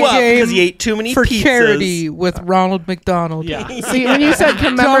blew nine? up game because he ate too many for pizzas. charity with Ronald McDonald. Yeah. See, when you said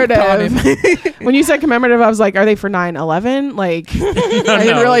commemorative, when you said commemorative, I was like, are they for 9/11? Like, I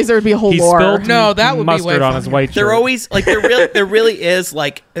didn't realize there would be a whole He lore. spilled No, that would be mustard way on his funnier. white shirt. They're always like there really is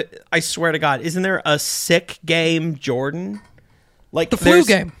like I swear to God, isn't there a sick game Jordan? Like The flu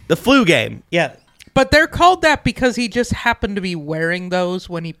game. The flu game. Yeah. But they're called that because he just happened to be wearing those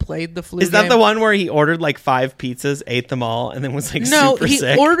when he played the flu Is that game. the one where he ordered like 5 pizzas, ate them all, and then was like No, super he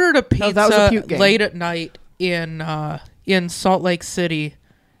sick? ordered a pizza that was a puke game. late at night in Salt Lake City.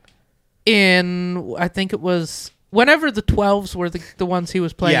 I think it was whenever the 12s were the ones he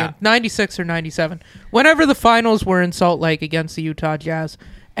was playing, Yeah. 96 or 97. Whenever the finals were in Salt Lake against the Utah Jazz,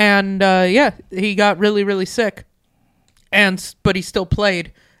 and he got really really sick, but he still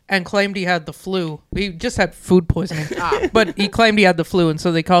played and claimed he had the flu. He just had food poisoning, but he claimed he had the flu, and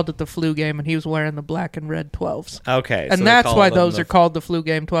so they called it the flu game. And he was wearing the black and red 12s. Okay. And so that's they why call them those are called the flu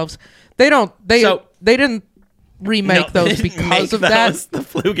game 12s. They didn't remake No, those they didn't because make of that. those the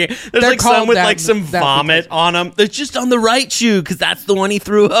flu game. There's They're like some called with that- like some that vomit on them. They're just on the right shoe because that's the one he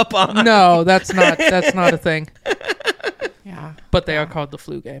threw up on. No, that's not a thing. Yeah. But they are called the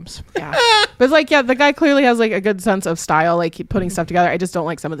flu games. Yeah. But like, yeah, the guy clearly has like a good sense of style, like putting stuff together. I just don't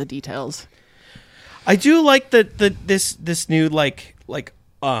like some of the details. I do like this new like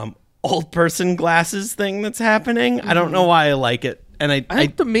old person glasses thing that's happening. I don't know why I like it. And I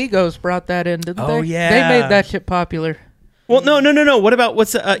think the Migos brought that in, didn't they? Oh, yeah. They made that shit popular. well, no. What about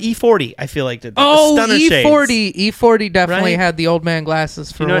what's E40? I feel like did that. Oh, The Stunner E40. Shades. E40 definitely Right? had the old man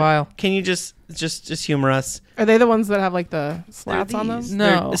glasses for You know a what? while. Can you just humor us? Are they the ones that have like the slats on them? These.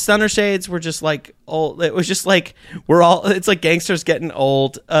 No. The Stunner Shades were just like old. It was just like it's like gangsters getting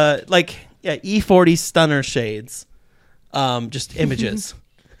old. E40 Stunner Shades. Just images.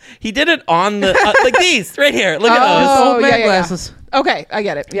 He did it on the like these right here. Look at those. Oh, Old man yeah, yeah, yeah. glasses. Okay, I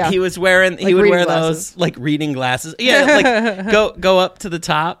get it. Yeah. He was wearing. He Like would reading wear glasses. those like reading glasses. Yeah, like go up to the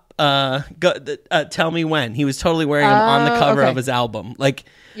top. Tell Me When. He was totally wearing them on the cover okay. of his album. Like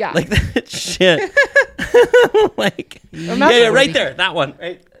Yeah. like that shit. Like Imagine- yeah, right there, that one.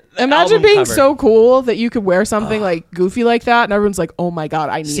 Right. The Imagine album being cover. so cool that you could wear something like goofy like that, and everyone's like, "Oh my god,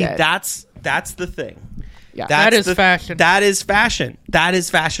 I need See, it." that's the thing. Yeah. That is fashion. That is fashion. That is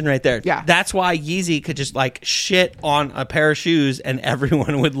fashion right there. Yeah. That's why Yeezy could just like shit on a pair of shoes and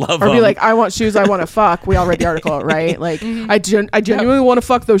everyone would love Or them. be like, I want shoes I want to fuck. We all read the article, right? Like, I genuinely want to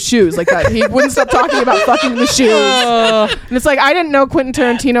fuck those shoes. Like that. He wouldn't stop talking about fucking the shoes. And it's like, I didn't know Quentin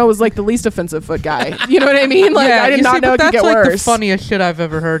Tarantino was like the least offensive foot guy. You know what I mean? Like, I did you not see, know but it could that's get like worse. the funniest shit I've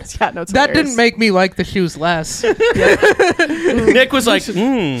ever heard. Yeah, no, it's That hilarious. didn't make me like the shoes less. Nick was like, Yeah,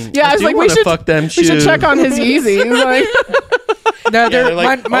 I was do like, we wanna should fuck them we shoes. should check on his Yeezys. Like, No, Yeah, they're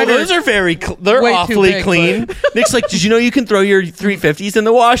like, mine those are very, they're way too awfully big, clean. Nick's like, did you know you can throw your 350s in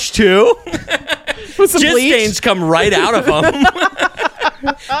the wash too? with some Jizz bleach. stains come right out of them.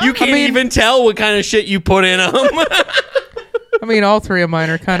 You can't even tell what kind of shit you put in them. I mean, all three of mine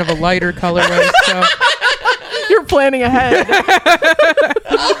are kind of a lighter colorway. So You're planning ahead.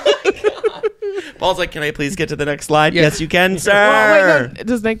 Paul's like, can I please get to the next slide? Yeah. Yes, you can, sir. Well, wait, no,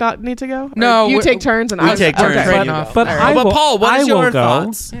 does Nick not need to go? Or No, you we- take turns and we I take turns. Okay. Right. But, go. but, All I right. will, But Paul, what is I will your go.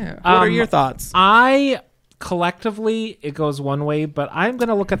 thoughts? yeah. What are your thoughts? I collectively it goes one way, but I'm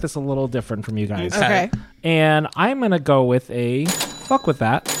gonna look at this a little different from you guys. Okay. And I'm gonna go with a fuck with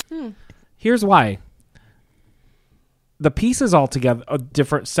that. Here's why. The pieces all together,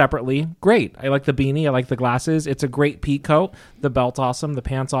 different separately, great. I like the beanie. I like the glasses. It's a great peak coat. The belt's awesome. The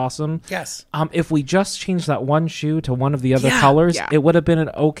pants awesome. Yes. If we just changed that one shoe to one of the other Yeah. colors, Yeah. it would have been an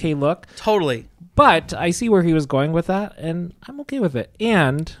okay look. Totally. But I see where he was going with that, and I'm okay with it.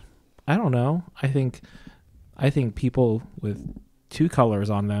 And I don't know. I think people with two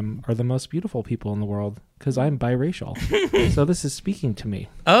colors on them are the most beautiful people in the world because I'm biracial. So this is speaking to me.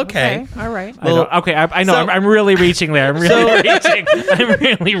 Okay. All right. I know. I know. so- I'm really reaching there. I'm really reaching. I'm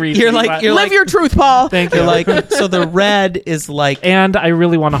really reaching. You're like- but- you're Live like- your truth, Paul. Thank you. You're like, so the red is like, and I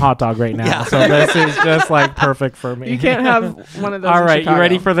really want a hot dog right now. Yeah. So this is just like perfect for me. You can't have one of those. All in right, you Chicago.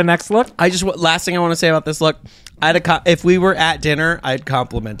 ready for the next look? last thing I want to say about this look, if we were at dinner, I'd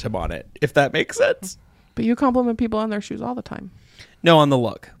compliment him on it, if that makes sense. But you compliment people on their shoes all the time. No, on the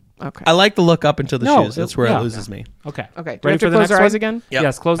look. Okay. I like the look up into the No, shoes. That's where yeah. it loses me. Okay. Okay. Do we Ready have to for the close next our one? eyes again? Yep.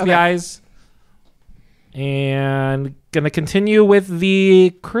 Yes, close Okay. the eyes. And gonna continue with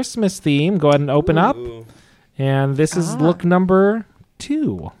the Christmas theme. Go ahead and open up. And this is look number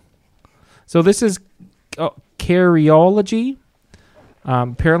 2. So this is Carryology.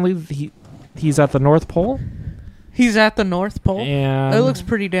 Apparently he's at the North Pole. He's at the North Pole. And It looks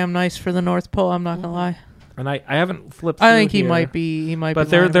pretty damn nice for the North Pole. I'm not gonna lie. and I haven't flipped I through think he here. might be. He might. But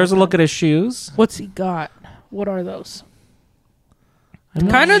be lying there's a about look that. at his shoes. What's he got? What are those? I'm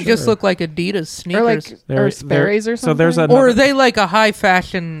not Kind of just sure. look like Adidas Or like sneakers. They're- or Sperry's or so something. there's a- Or are they like a high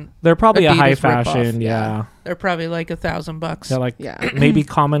fashion? They're probably a Adidas high ripoff, fashion, yeah. They're probably like $1,000. They're like Yeah. maybe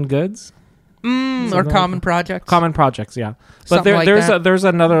Common Goods. Or Something Common like Projects. Common Projects, yeah. But Something like there's that. there's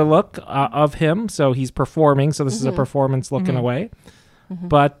another look of him. So he's performing. So this is a performance look in a way.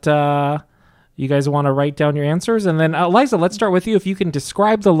 But you guys want to write down your answers, and then Eliza, let's start with you. If you can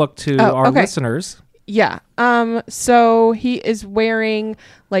describe the look to Oh, our okay. listeners. Yeah. So he is wearing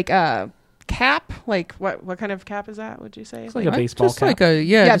like a cap. Like what kind of cap is that? Would you say? It's like a baseball just cap. like a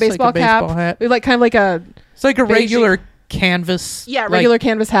yeah, just baseball like a cap. baseball hat. Like kind of like a It's like a beige- regular canvas. yeah like- regular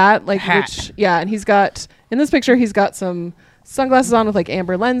canvas hat. Like hat. which yeah, and he's got in this picture he's got some sunglasses on with like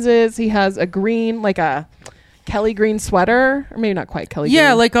amber lenses. He has a green like a Kelly green sweater, or maybe not quite Kelly. Yeah,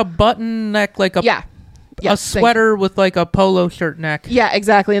 green. like a button neck, like a yeah. a Yes, thank- sweater with like a polo shirt neck. Yeah,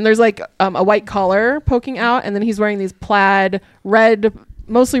 exactly. And there's like a white collar poking out, and then he's wearing these plaid, red,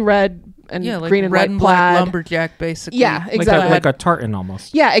 mostly red and Yeah, like green and red white and black plaid. lumberjack, basically. Yeah, Like exactly. like a tartan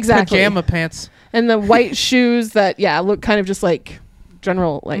almost. Yeah, exactly. Pajama pants. And the white shoes that look kind of just like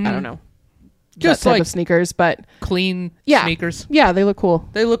general, like I don't know, Just that type like of sneakers, but clean Yeah. sneakers. yeah, they look cool.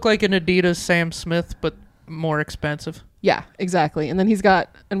 They look like an Adidas Sam Smith, but more expensive. Yeah, exactly. And then he's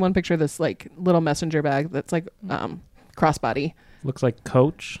got in one picture this like little messenger bag that's like crossbody. Looks like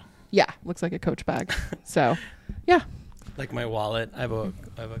Coach. Yeah, looks like a Coach bag. So, yeah. Like my wallet. I have a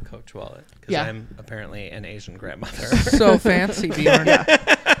Coach wallet because Yeah. I'm apparently an Asian grandmother. So fancy, Bjorn.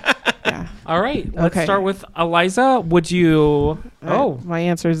 Yeah. All right, let's Okay. start with Eliza. Would you? Oh, My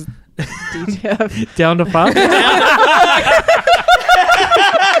answer is DTF. down to 5.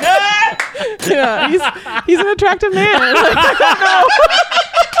 Yeah, he's an attractive man.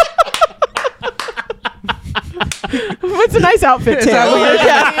 What's a nice outfit Is too? that what you're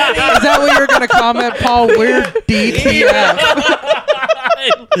Yeah. Is that what you're going to comment, Paul? We're DTF.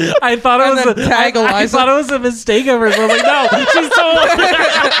 I thought it And was then tag I Eliza. thought it was a mistake of hers. I'm like, no, she's totally.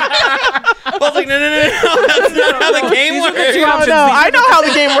 I was like, no, that's not how the game These are the works. two Oh, options. no, I know how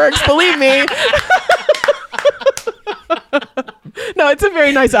the game works. Believe me. No, it's a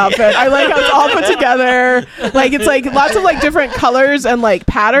very nice outfit. I like how it's all put together. Like it's like lots of like different colors and like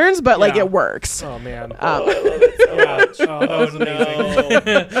patterns, but like Yeah. it works. Oh man. Um, Yeah. Oh, that was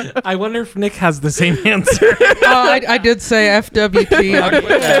amazing. I wonder if Nick has the same answer. I did say FWT.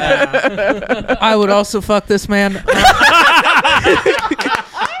 I would also fuck this man.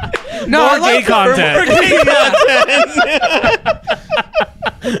 No, I More gay like content.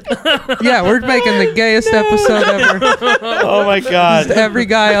 Yeah, we're making the gayest episode ever. Oh my god. Every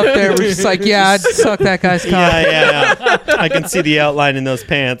guy up there was just like, yeah, I'd suck that guy's cock. Yeah. I can see the outline in those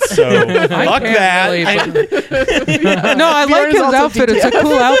pants. So fuck can't that. believe No, I like Bjorn's his also outfit. It's a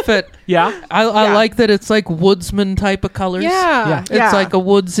cool outfit. Yeah. I Yeah. like that it's like woodsman type of colors. Yeah. It's like a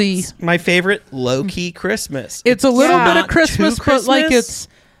woodsy. My favorite low key Christmas. It's a little Yeah. bit Not of Christmas, too but like Christmas.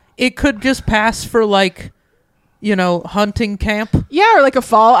 it could just pass for like, hunting camp. Yeah, or like a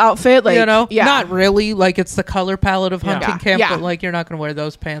fall outfit. Like yeah. Not really. Like it's the color palette of Yeah. hunting Yeah. camp, Yeah. but like you're not gonna wear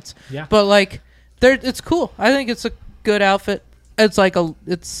those pants. Yeah. But like, it's cool. I think it's a good outfit. It's like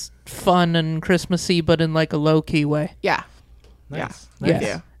it's fun and Christmassy, but in like a low key way. Yeah. Nice. Yes.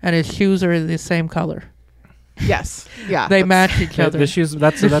 Yeah. And his shoes are the same color. Yes. Yeah. They match each The, other. the shoes.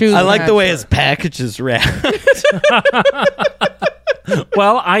 That's. shoes- I like the way match. his package is wrapped.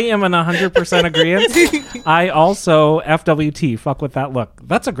 Well, I am in 100% agreement. I also FWT. Fuck with that look.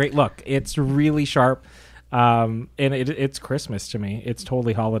 That's a great look. It's really sharp, and it's Christmas to me. It's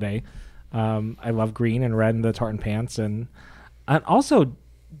totally holiday. I love green and red in the tartan pants, and also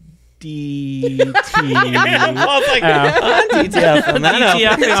DT. I was like, DTF on that outfit.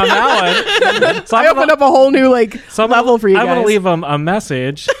 DTF on that one. So I opened up a whole new like so I'm level for you I'm guys. gonna leave them a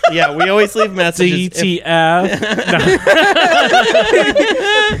message. Yeah, we always leave messages. DTF.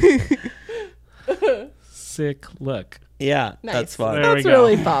 Sick look. Yeah, Nice. that's fun. There we That's go.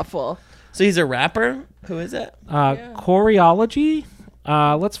 really thoughtful. So he's a rapper? Who is it? Choreology.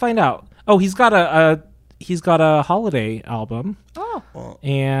 Let's find out. Oh, he's got a holiday album. Oh.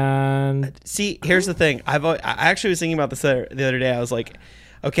 And See, here's the thing. I actually was thinking about this the other day. I was like,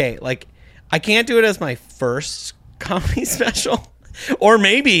 okay, like I can't do it as my first comedy special, or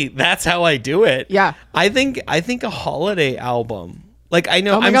maybe that's how I do it. Yeah. I think a holiday album. Like I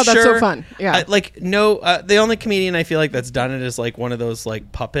know, Oh my I'm God, sure. that's so fun. Yeah. The only comedian I feel like that's done it is like one of those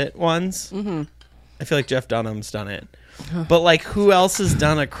like puppet ones. Mm-hmm. I feel like Jeff Dunham's done it. But like, who else has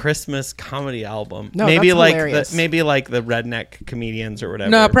done a Christmas comedy album? No, maybe that's like hilarious. the redneck comedians or whatever.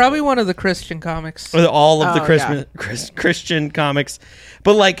 No, probably one of the Christian comics. Or all of the Oh, Christmas Christian comics.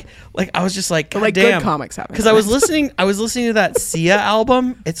 But like I was just like, God like damn. good comics happen. Because I was listening to that Sia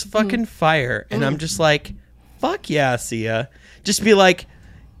album. It's fucking fire, and I'm just like, fuck yeah, Sia. Just be like,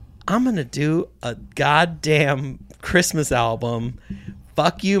 I'm gonna do a goddamn Christmas album.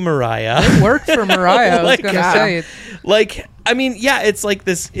 Fuck you, Mariah. It worked for Mariah. I was Like, gonna yeah. say it. Like, I mean, yeah, it's like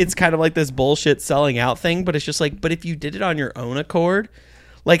this. It's kind of like this bullshit selling out thing, but it's just like, but if you did it on your own accord,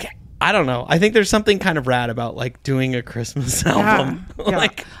 like, I don't know. I think there's something kind of rad about like doing a Christmas album. Yeah.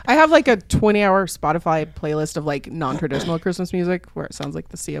 Like, I have like a 20-hour Spotify playlist of like non-traditional Christmas music where it sounds like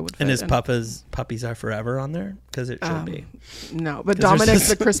the Sia would fit. and is in. Puppies Are Forever on there? Because it should be. No, but 'Cause there's Dominic this-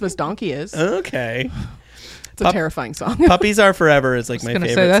 the Christmas Donkey is. Okay. It's a terrifying song. Puppies Are Forever is like I my was gonna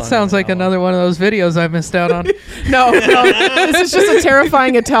favorite. say that song sounds on like the album. another one of those videos I missed out on. No, this is just a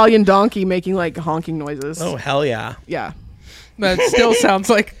terrifying Italian donkey making like honking noises. Oh hell yeah! Yeah. That still sounds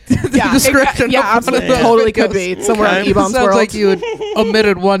like the Yeah, description. yeah, of one of absolutely. those Totally could videos. be somewhere on Okay. Ebom's Sounds World. like you had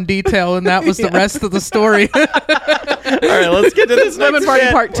omitted one detail, and that was the rest of the story. All right, let's get to this Women next Party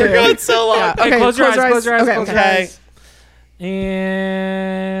bit. Part 2. We're going so long. Yeah. Okay, Okay, close your eyes. close Close your eyes. okay, Close your okay. eyes.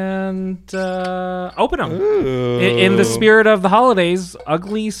 And open them. Ooh. In the spirit of the holidays,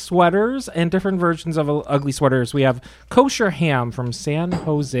 ugly sweaters and different versions of ugly sweaters. We have Kosher Ham from San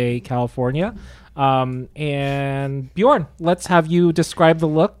Jose, California. And Bjorn, let's have you describe the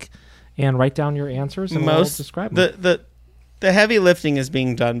look and write down your answers and we'll describe them. the heavy lifting is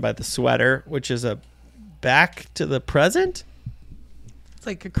being done by the sweater, which is a back to the present. It's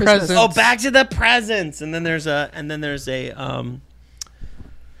like a Christmas. Present. Oh, back to the presents, and then there's a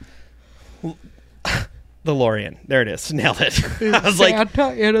DeLorean. There it is. Nailed it. I was like,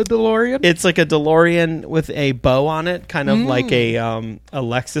 Santa in a DeLorean. it's like a DeLorean with a bow on it, kind of like a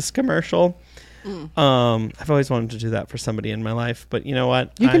Lexus commercial. I've always wanted to do that for somebody in my life, but you know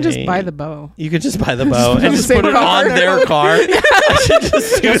what? You can just buy the bow. You could just buy the bow and just Same put it car. on their car. I should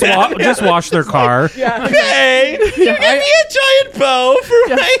just do that. Just wash their car. Hey, you give me a giant bow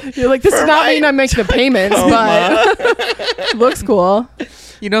for my. You're like, this for does not my mean I'm making the payments, but looks cool.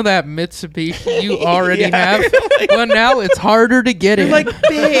 You know that Mitsubishi you already Yeah. have? Well, now it's harder to get You're in. like,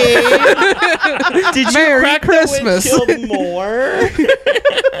 babe, did you Merry crack Christmas. the windshield more?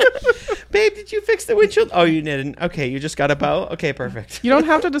 Babe, did you fix the windshield? Oh, you didn't. Okay, you just got a bow. Okay, perfect. You don't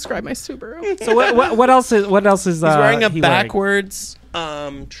have to describe my Subaru. So what else is He's wearing a he backwards,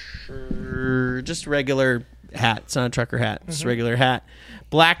 just regular hat. It's not a trucker hat. Just a regular hat.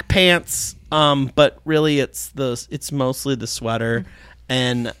 Black pants. But really, it's mostly the sweater,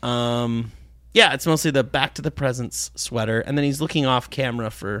 and it's mostly the Back to the Presents sweater. And then he's looking off camera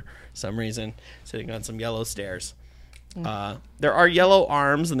for some reason, sitting on some yellow stairs. There are yellow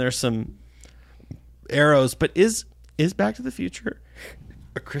arms and there's some arrows. But is Back to the Future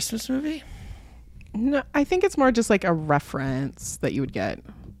a Christmas movie? No, I think it's more just like a reference that you would get.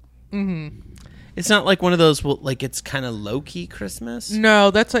 It's not like one of those, like it's kind of low-key Christmas. No,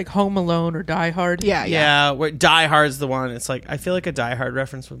 that's like Home Alone or Die Hard. Yeah. Where Die Hard's the one. It's like, I feel like a Die Hard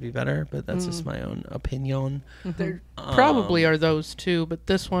reference would be better, but that's just my own opinion. There probably are those too, but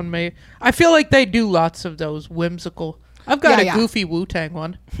this one may. I feel like they do lots of those whimsical. I've got Yeah. a goofy Wu-Tang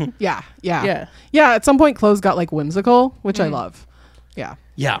one. Yeah. Yeah. At some point, clothes got like whimsical, which I love. Yeah.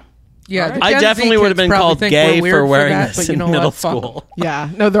 Yeah. Yeah, Alright. the I Gen Z definitely would have kids been probably called think gay we're weird for wearing that, this but you in know middle what? Fuck 'em. school. Yeah.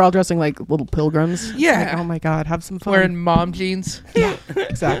 No, they're all dressing like little pilgrims. Yeah. Like, oh my God, have some fun. Wearing mom jeans. Yeah.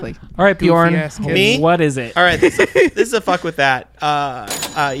 Exactly. All right, Bjorn. Goofy-ass kids. Me? What is it? All right, this is a fuck with that.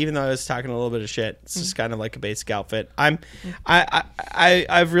 Even though I was talking a little bit of shit, it's just kind of like a basic outfit.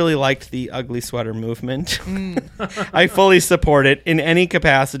 I've really liked the ugly sweater movement. I fully support it in any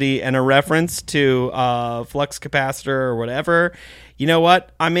capacity, and a reference to flux capacitor or whatever. You know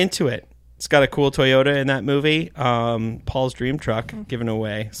what? I'm into it. It's got a cool Toyota in that movie. Paul's dream truck given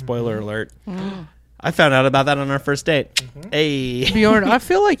away. Spoiler alert. I found out about that on our first date. Hey. Bjorn, I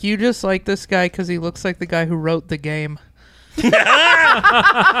feel like you just like this guy because he looks like the guy who wrote the game.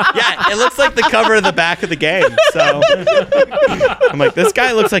 Yeah, it looks like the cover of the back of the game. So I'm like, this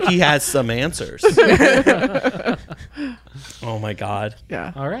guy looks like he has some answers. Oh my God.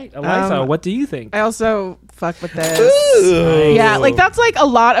 Yeah. All right, Eliza, what do you think? I also fuck with this. Ooh. Yeah, like that's like a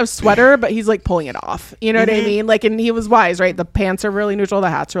lot of sweater, but he's like pulling it off. You know what I mean? Like, and he was wise, right? The pants are really neutral, the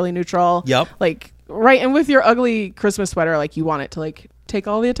hat's really neutral. Yep. Like, right, and with your ugly Christmas sweater, like you want it to like take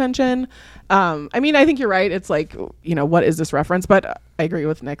all the attention. I mean, I think you're right. It's like, you know, what is this reference? But I agree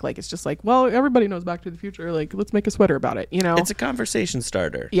with Nick. Like, it's just like, well, everybody knows Back to the Future. Like, let's make a sweater about it. You know, It's a conversation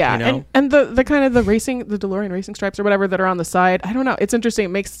starter. yeah, You know? and the kind of the DeLorean racing stripes or whatever that are on the side. I don't know. It's interesting. It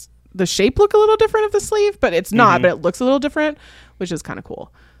makes the shape look a little different of the sleeve, but it's not. But it looks a little different, which is kind of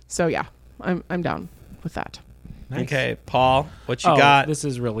cool. So yeah, I'm down with that. Nice. Okay, Paul, what you Oh, got? this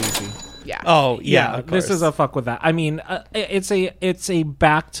is real easy. Yeah. Oh yeah, of this course. is a fuck with that. I mean, it's a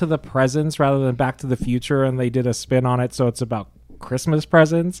Back to the Presents rather than Back to the Future, and they did a spin on it, so it's about Christmas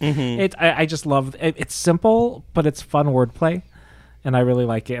presents. I just love it. It's simple, but it's fun wordplay, and I really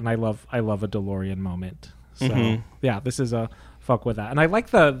like it. And I love a DeLorean moment. So yeah, this is a fuck with that. And I like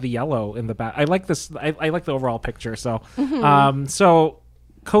the yellow in the back. I like this. I like the overall picture. So so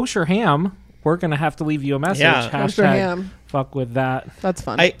kosher ham. We're gonna have to leave you a message. Yeah. Kosher Hashtag ham. fuck with that. That's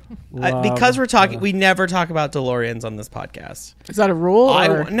fun. Because we're talking, we never talk about DeLoreans on this podcast. Is that a rule?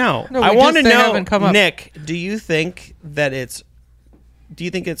 Or? No, I we want to just- they know, haven't come up. Nick. Do you think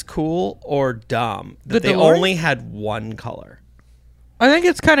it's cool or dumb that The they DeLorean? only had one color? I think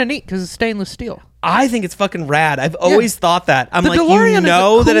it's kind of neat because it's stainless steel. I think it's fucking rad. I've always thought that. I'm The like, DeLorean you is a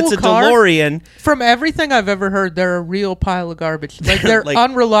know that cool it's a car. DeLorean. From everything I've ever heard, they're a real pile of garbage. Like they're Like-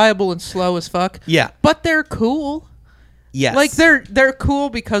 unreliable and slow as fuck. Yeah. But they're cool. Yes. Like they're cool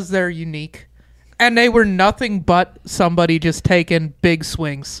because they're unique. And they were nothing but somebody just taking big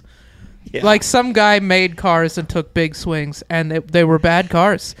swings. Yeah. Like some guy made cars and took big swings, and they were bad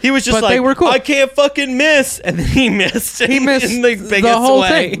cars. He was just but like, they were cool. I can't fucking miss, and then he missed. He missed in the the biggest whole way.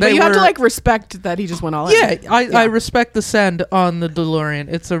 thing. But They you have to were- like respect that he just went all in. Yeah, I respect the send on the DeLorean.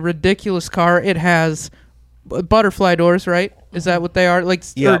 It's a ridiculous car. It has butterfly doors, right? Is that what they are? Like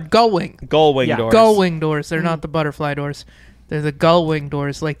Yeah. or gull wing. Gull wing Yeah. doors. Gull wing doors. They're not the butterfly doors. They're the gull wing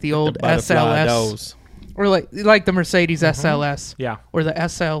doors, like the old Butterfly SLS, doors. or like the Mercedes SLS, Yeah, or the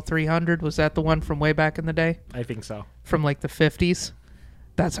SL 300. Was that the one from way back in the day, I think so. from like the 50s?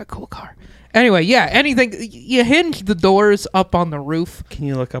 That's a cool car. Anyway, yeah, anything you hinge the doors up on the roof. Can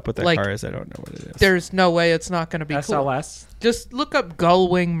you look up what that Like, car is? I don't know what it is. There's no way it's not going to be cool. SLS. Just look up gull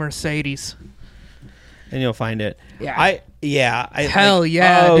wing Mercedes. and you'll find it. Yeah. Hell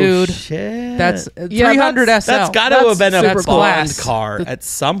oh, dude. Shit. That's Yeah, 300 that's- SL. That's got to have been a super Bond class. car at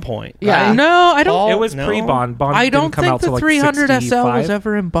some point. Yeah. right? No, I don't. It was no. pre-Bond. Bond I didn't don't come think out till the like 300 SL was 65.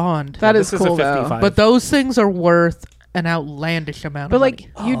 ever in Bond. That This is cool a though. 55. But those things are worth an outlandish amount But of like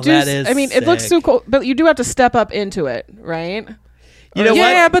money. you Oh, do, that is I mean, it looks so sick. cool, but you do have to step up into it, right? You know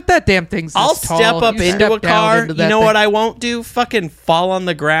yeah, what? but that damn thing's I'll this tall. step up You into step a down car. into You that know thing. what I won't do? Fucking fall on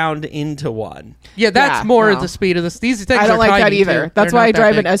the ground into one. Yeah, that's Yeah, more no. the speed of this. These things I don't are like that tiny, either. too. That's They're why I not that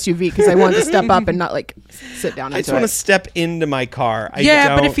drive an big. SUV because I want to step up and not like sit down. I just into want to it. step into my car. Yeah,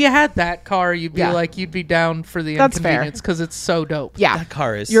 but don't- if you had that car, you'd be Yeah. like, you'd be down for the That's fair. inconvenience because it's so dope. Yeah, that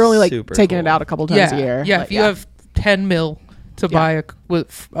car is you're only like super taking cool. it out a couple times Yeah, a year. yeah. but If you have 10 mil to buy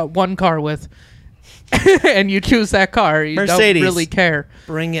with one car with, and you choose that car, you Mercedes. don't really care.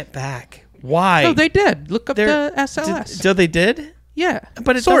 Bring it back. Why? No, they did. Look up They're- the SLS. So they did? Yeah,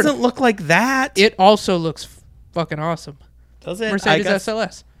 But it sort doesn't of. look like that. It also looks fucking awesome. does it? Mercedes I guess-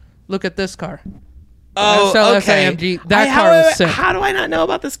 SLS. Look at this car. Oh, SLS okay. AMG. That car is sick. How do I not know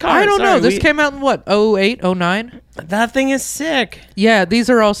about this car? I don't know. Sorry, This came out in what, 08, 09? That thing is sick. Yeah, these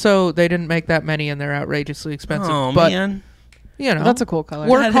are also, they didn't make that many and they're outrageously expensive. Oh but, man, you know. That's a cool color.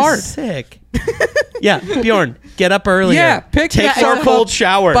 Work that is hard. sick. Yeah, Bjorn, get up earlier. Yeah, pick take yourself more cold up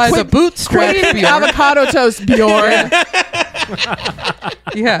showers. by the bootstrap. Quitting Bjorn. avocado toast, Bjorn.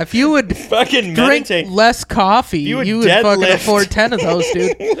 Yeah, if you would Fucking drink meditate. less coffee, You would you would fucking deadlift. afford 10 of those,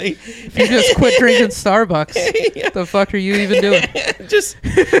 dude. If you just quit drinking Starbucks, the fuck are you even doing? just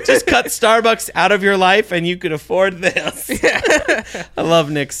cut Starbucks out of your life, and you could afford this. I love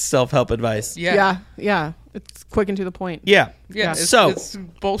Nick's self-help advice. Yeah. Yeah. It's quick and to the point. Yeah. Yeah, it's, So- it's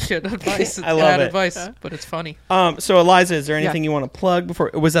bullshit advice. It's I love bad it. advice, but it's funny. So Eliza, is there anything you want to plug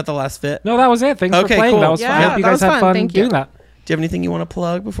before? Was that the last fit? No, that was it. Thanks Okay, for playing. cool. That was Yeah, fun. I hope you that guys was had fun. fun Thank you. doing that. Do you have anything you want to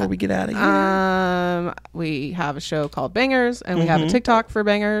plug before we get out of here? We have a show called Bangers, and we have a TikTok for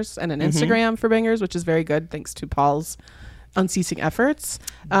Bangers and an Instagram for Bangers, which is very good thanks to Paul's unceasing efforts.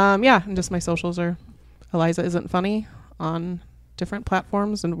 Yeah, and just my socials are Eliza Isn't Funny on different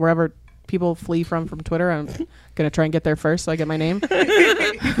platforms and wherever people flee from Twitter. I'm gonna try and get there first so I get my name.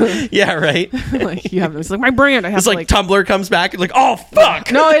 Yeah, right. Like you have, it's like my brand. I have It's to like Tumblr comes back. Like, oh fuck.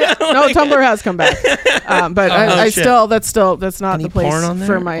 no, Tumblr has come back, but I shit. that's not Any the place porn on there?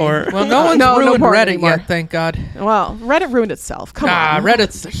 for my. Or- Well, no one's No ruined porn Reddit anymore. yet, thank God. Well, Reddit ruined itself. Come on,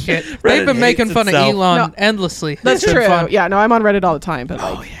 Reddit's the shit. Reddit They've been making hates fun itself. of Elon No. endlessly. That's It's been true. fun. Yeah, no, I'm on Reddit all the time, but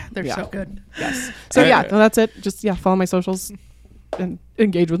like, They're Yeah. so good. yes. So yeah, no, that's it. Just follow my socials and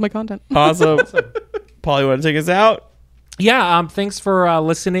engage with my content. Awesome. Paul, you want to take us out? Yeah, thanks for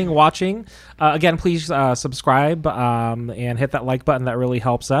listening, watching. Again, please subscribe and hit that like button. That really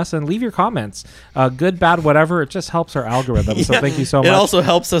helps us. And leave your comments. Good, bad, whatever. It just helps our algorithm. So thank you so much. It also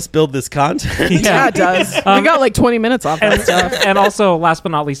helps us build this content. Yeah, it does. We got like 20 minutes off that stuff. And also, last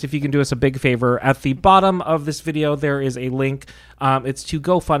but not least, if you can do us a big favor, at the bottom of this video, there is a link. It's to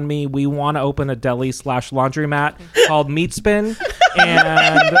GoFundMe. We want to open a deli/laundromat called Meat Spin.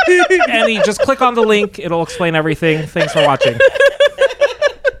 And you just click on the link. It'll explain everything. Thanks for watching.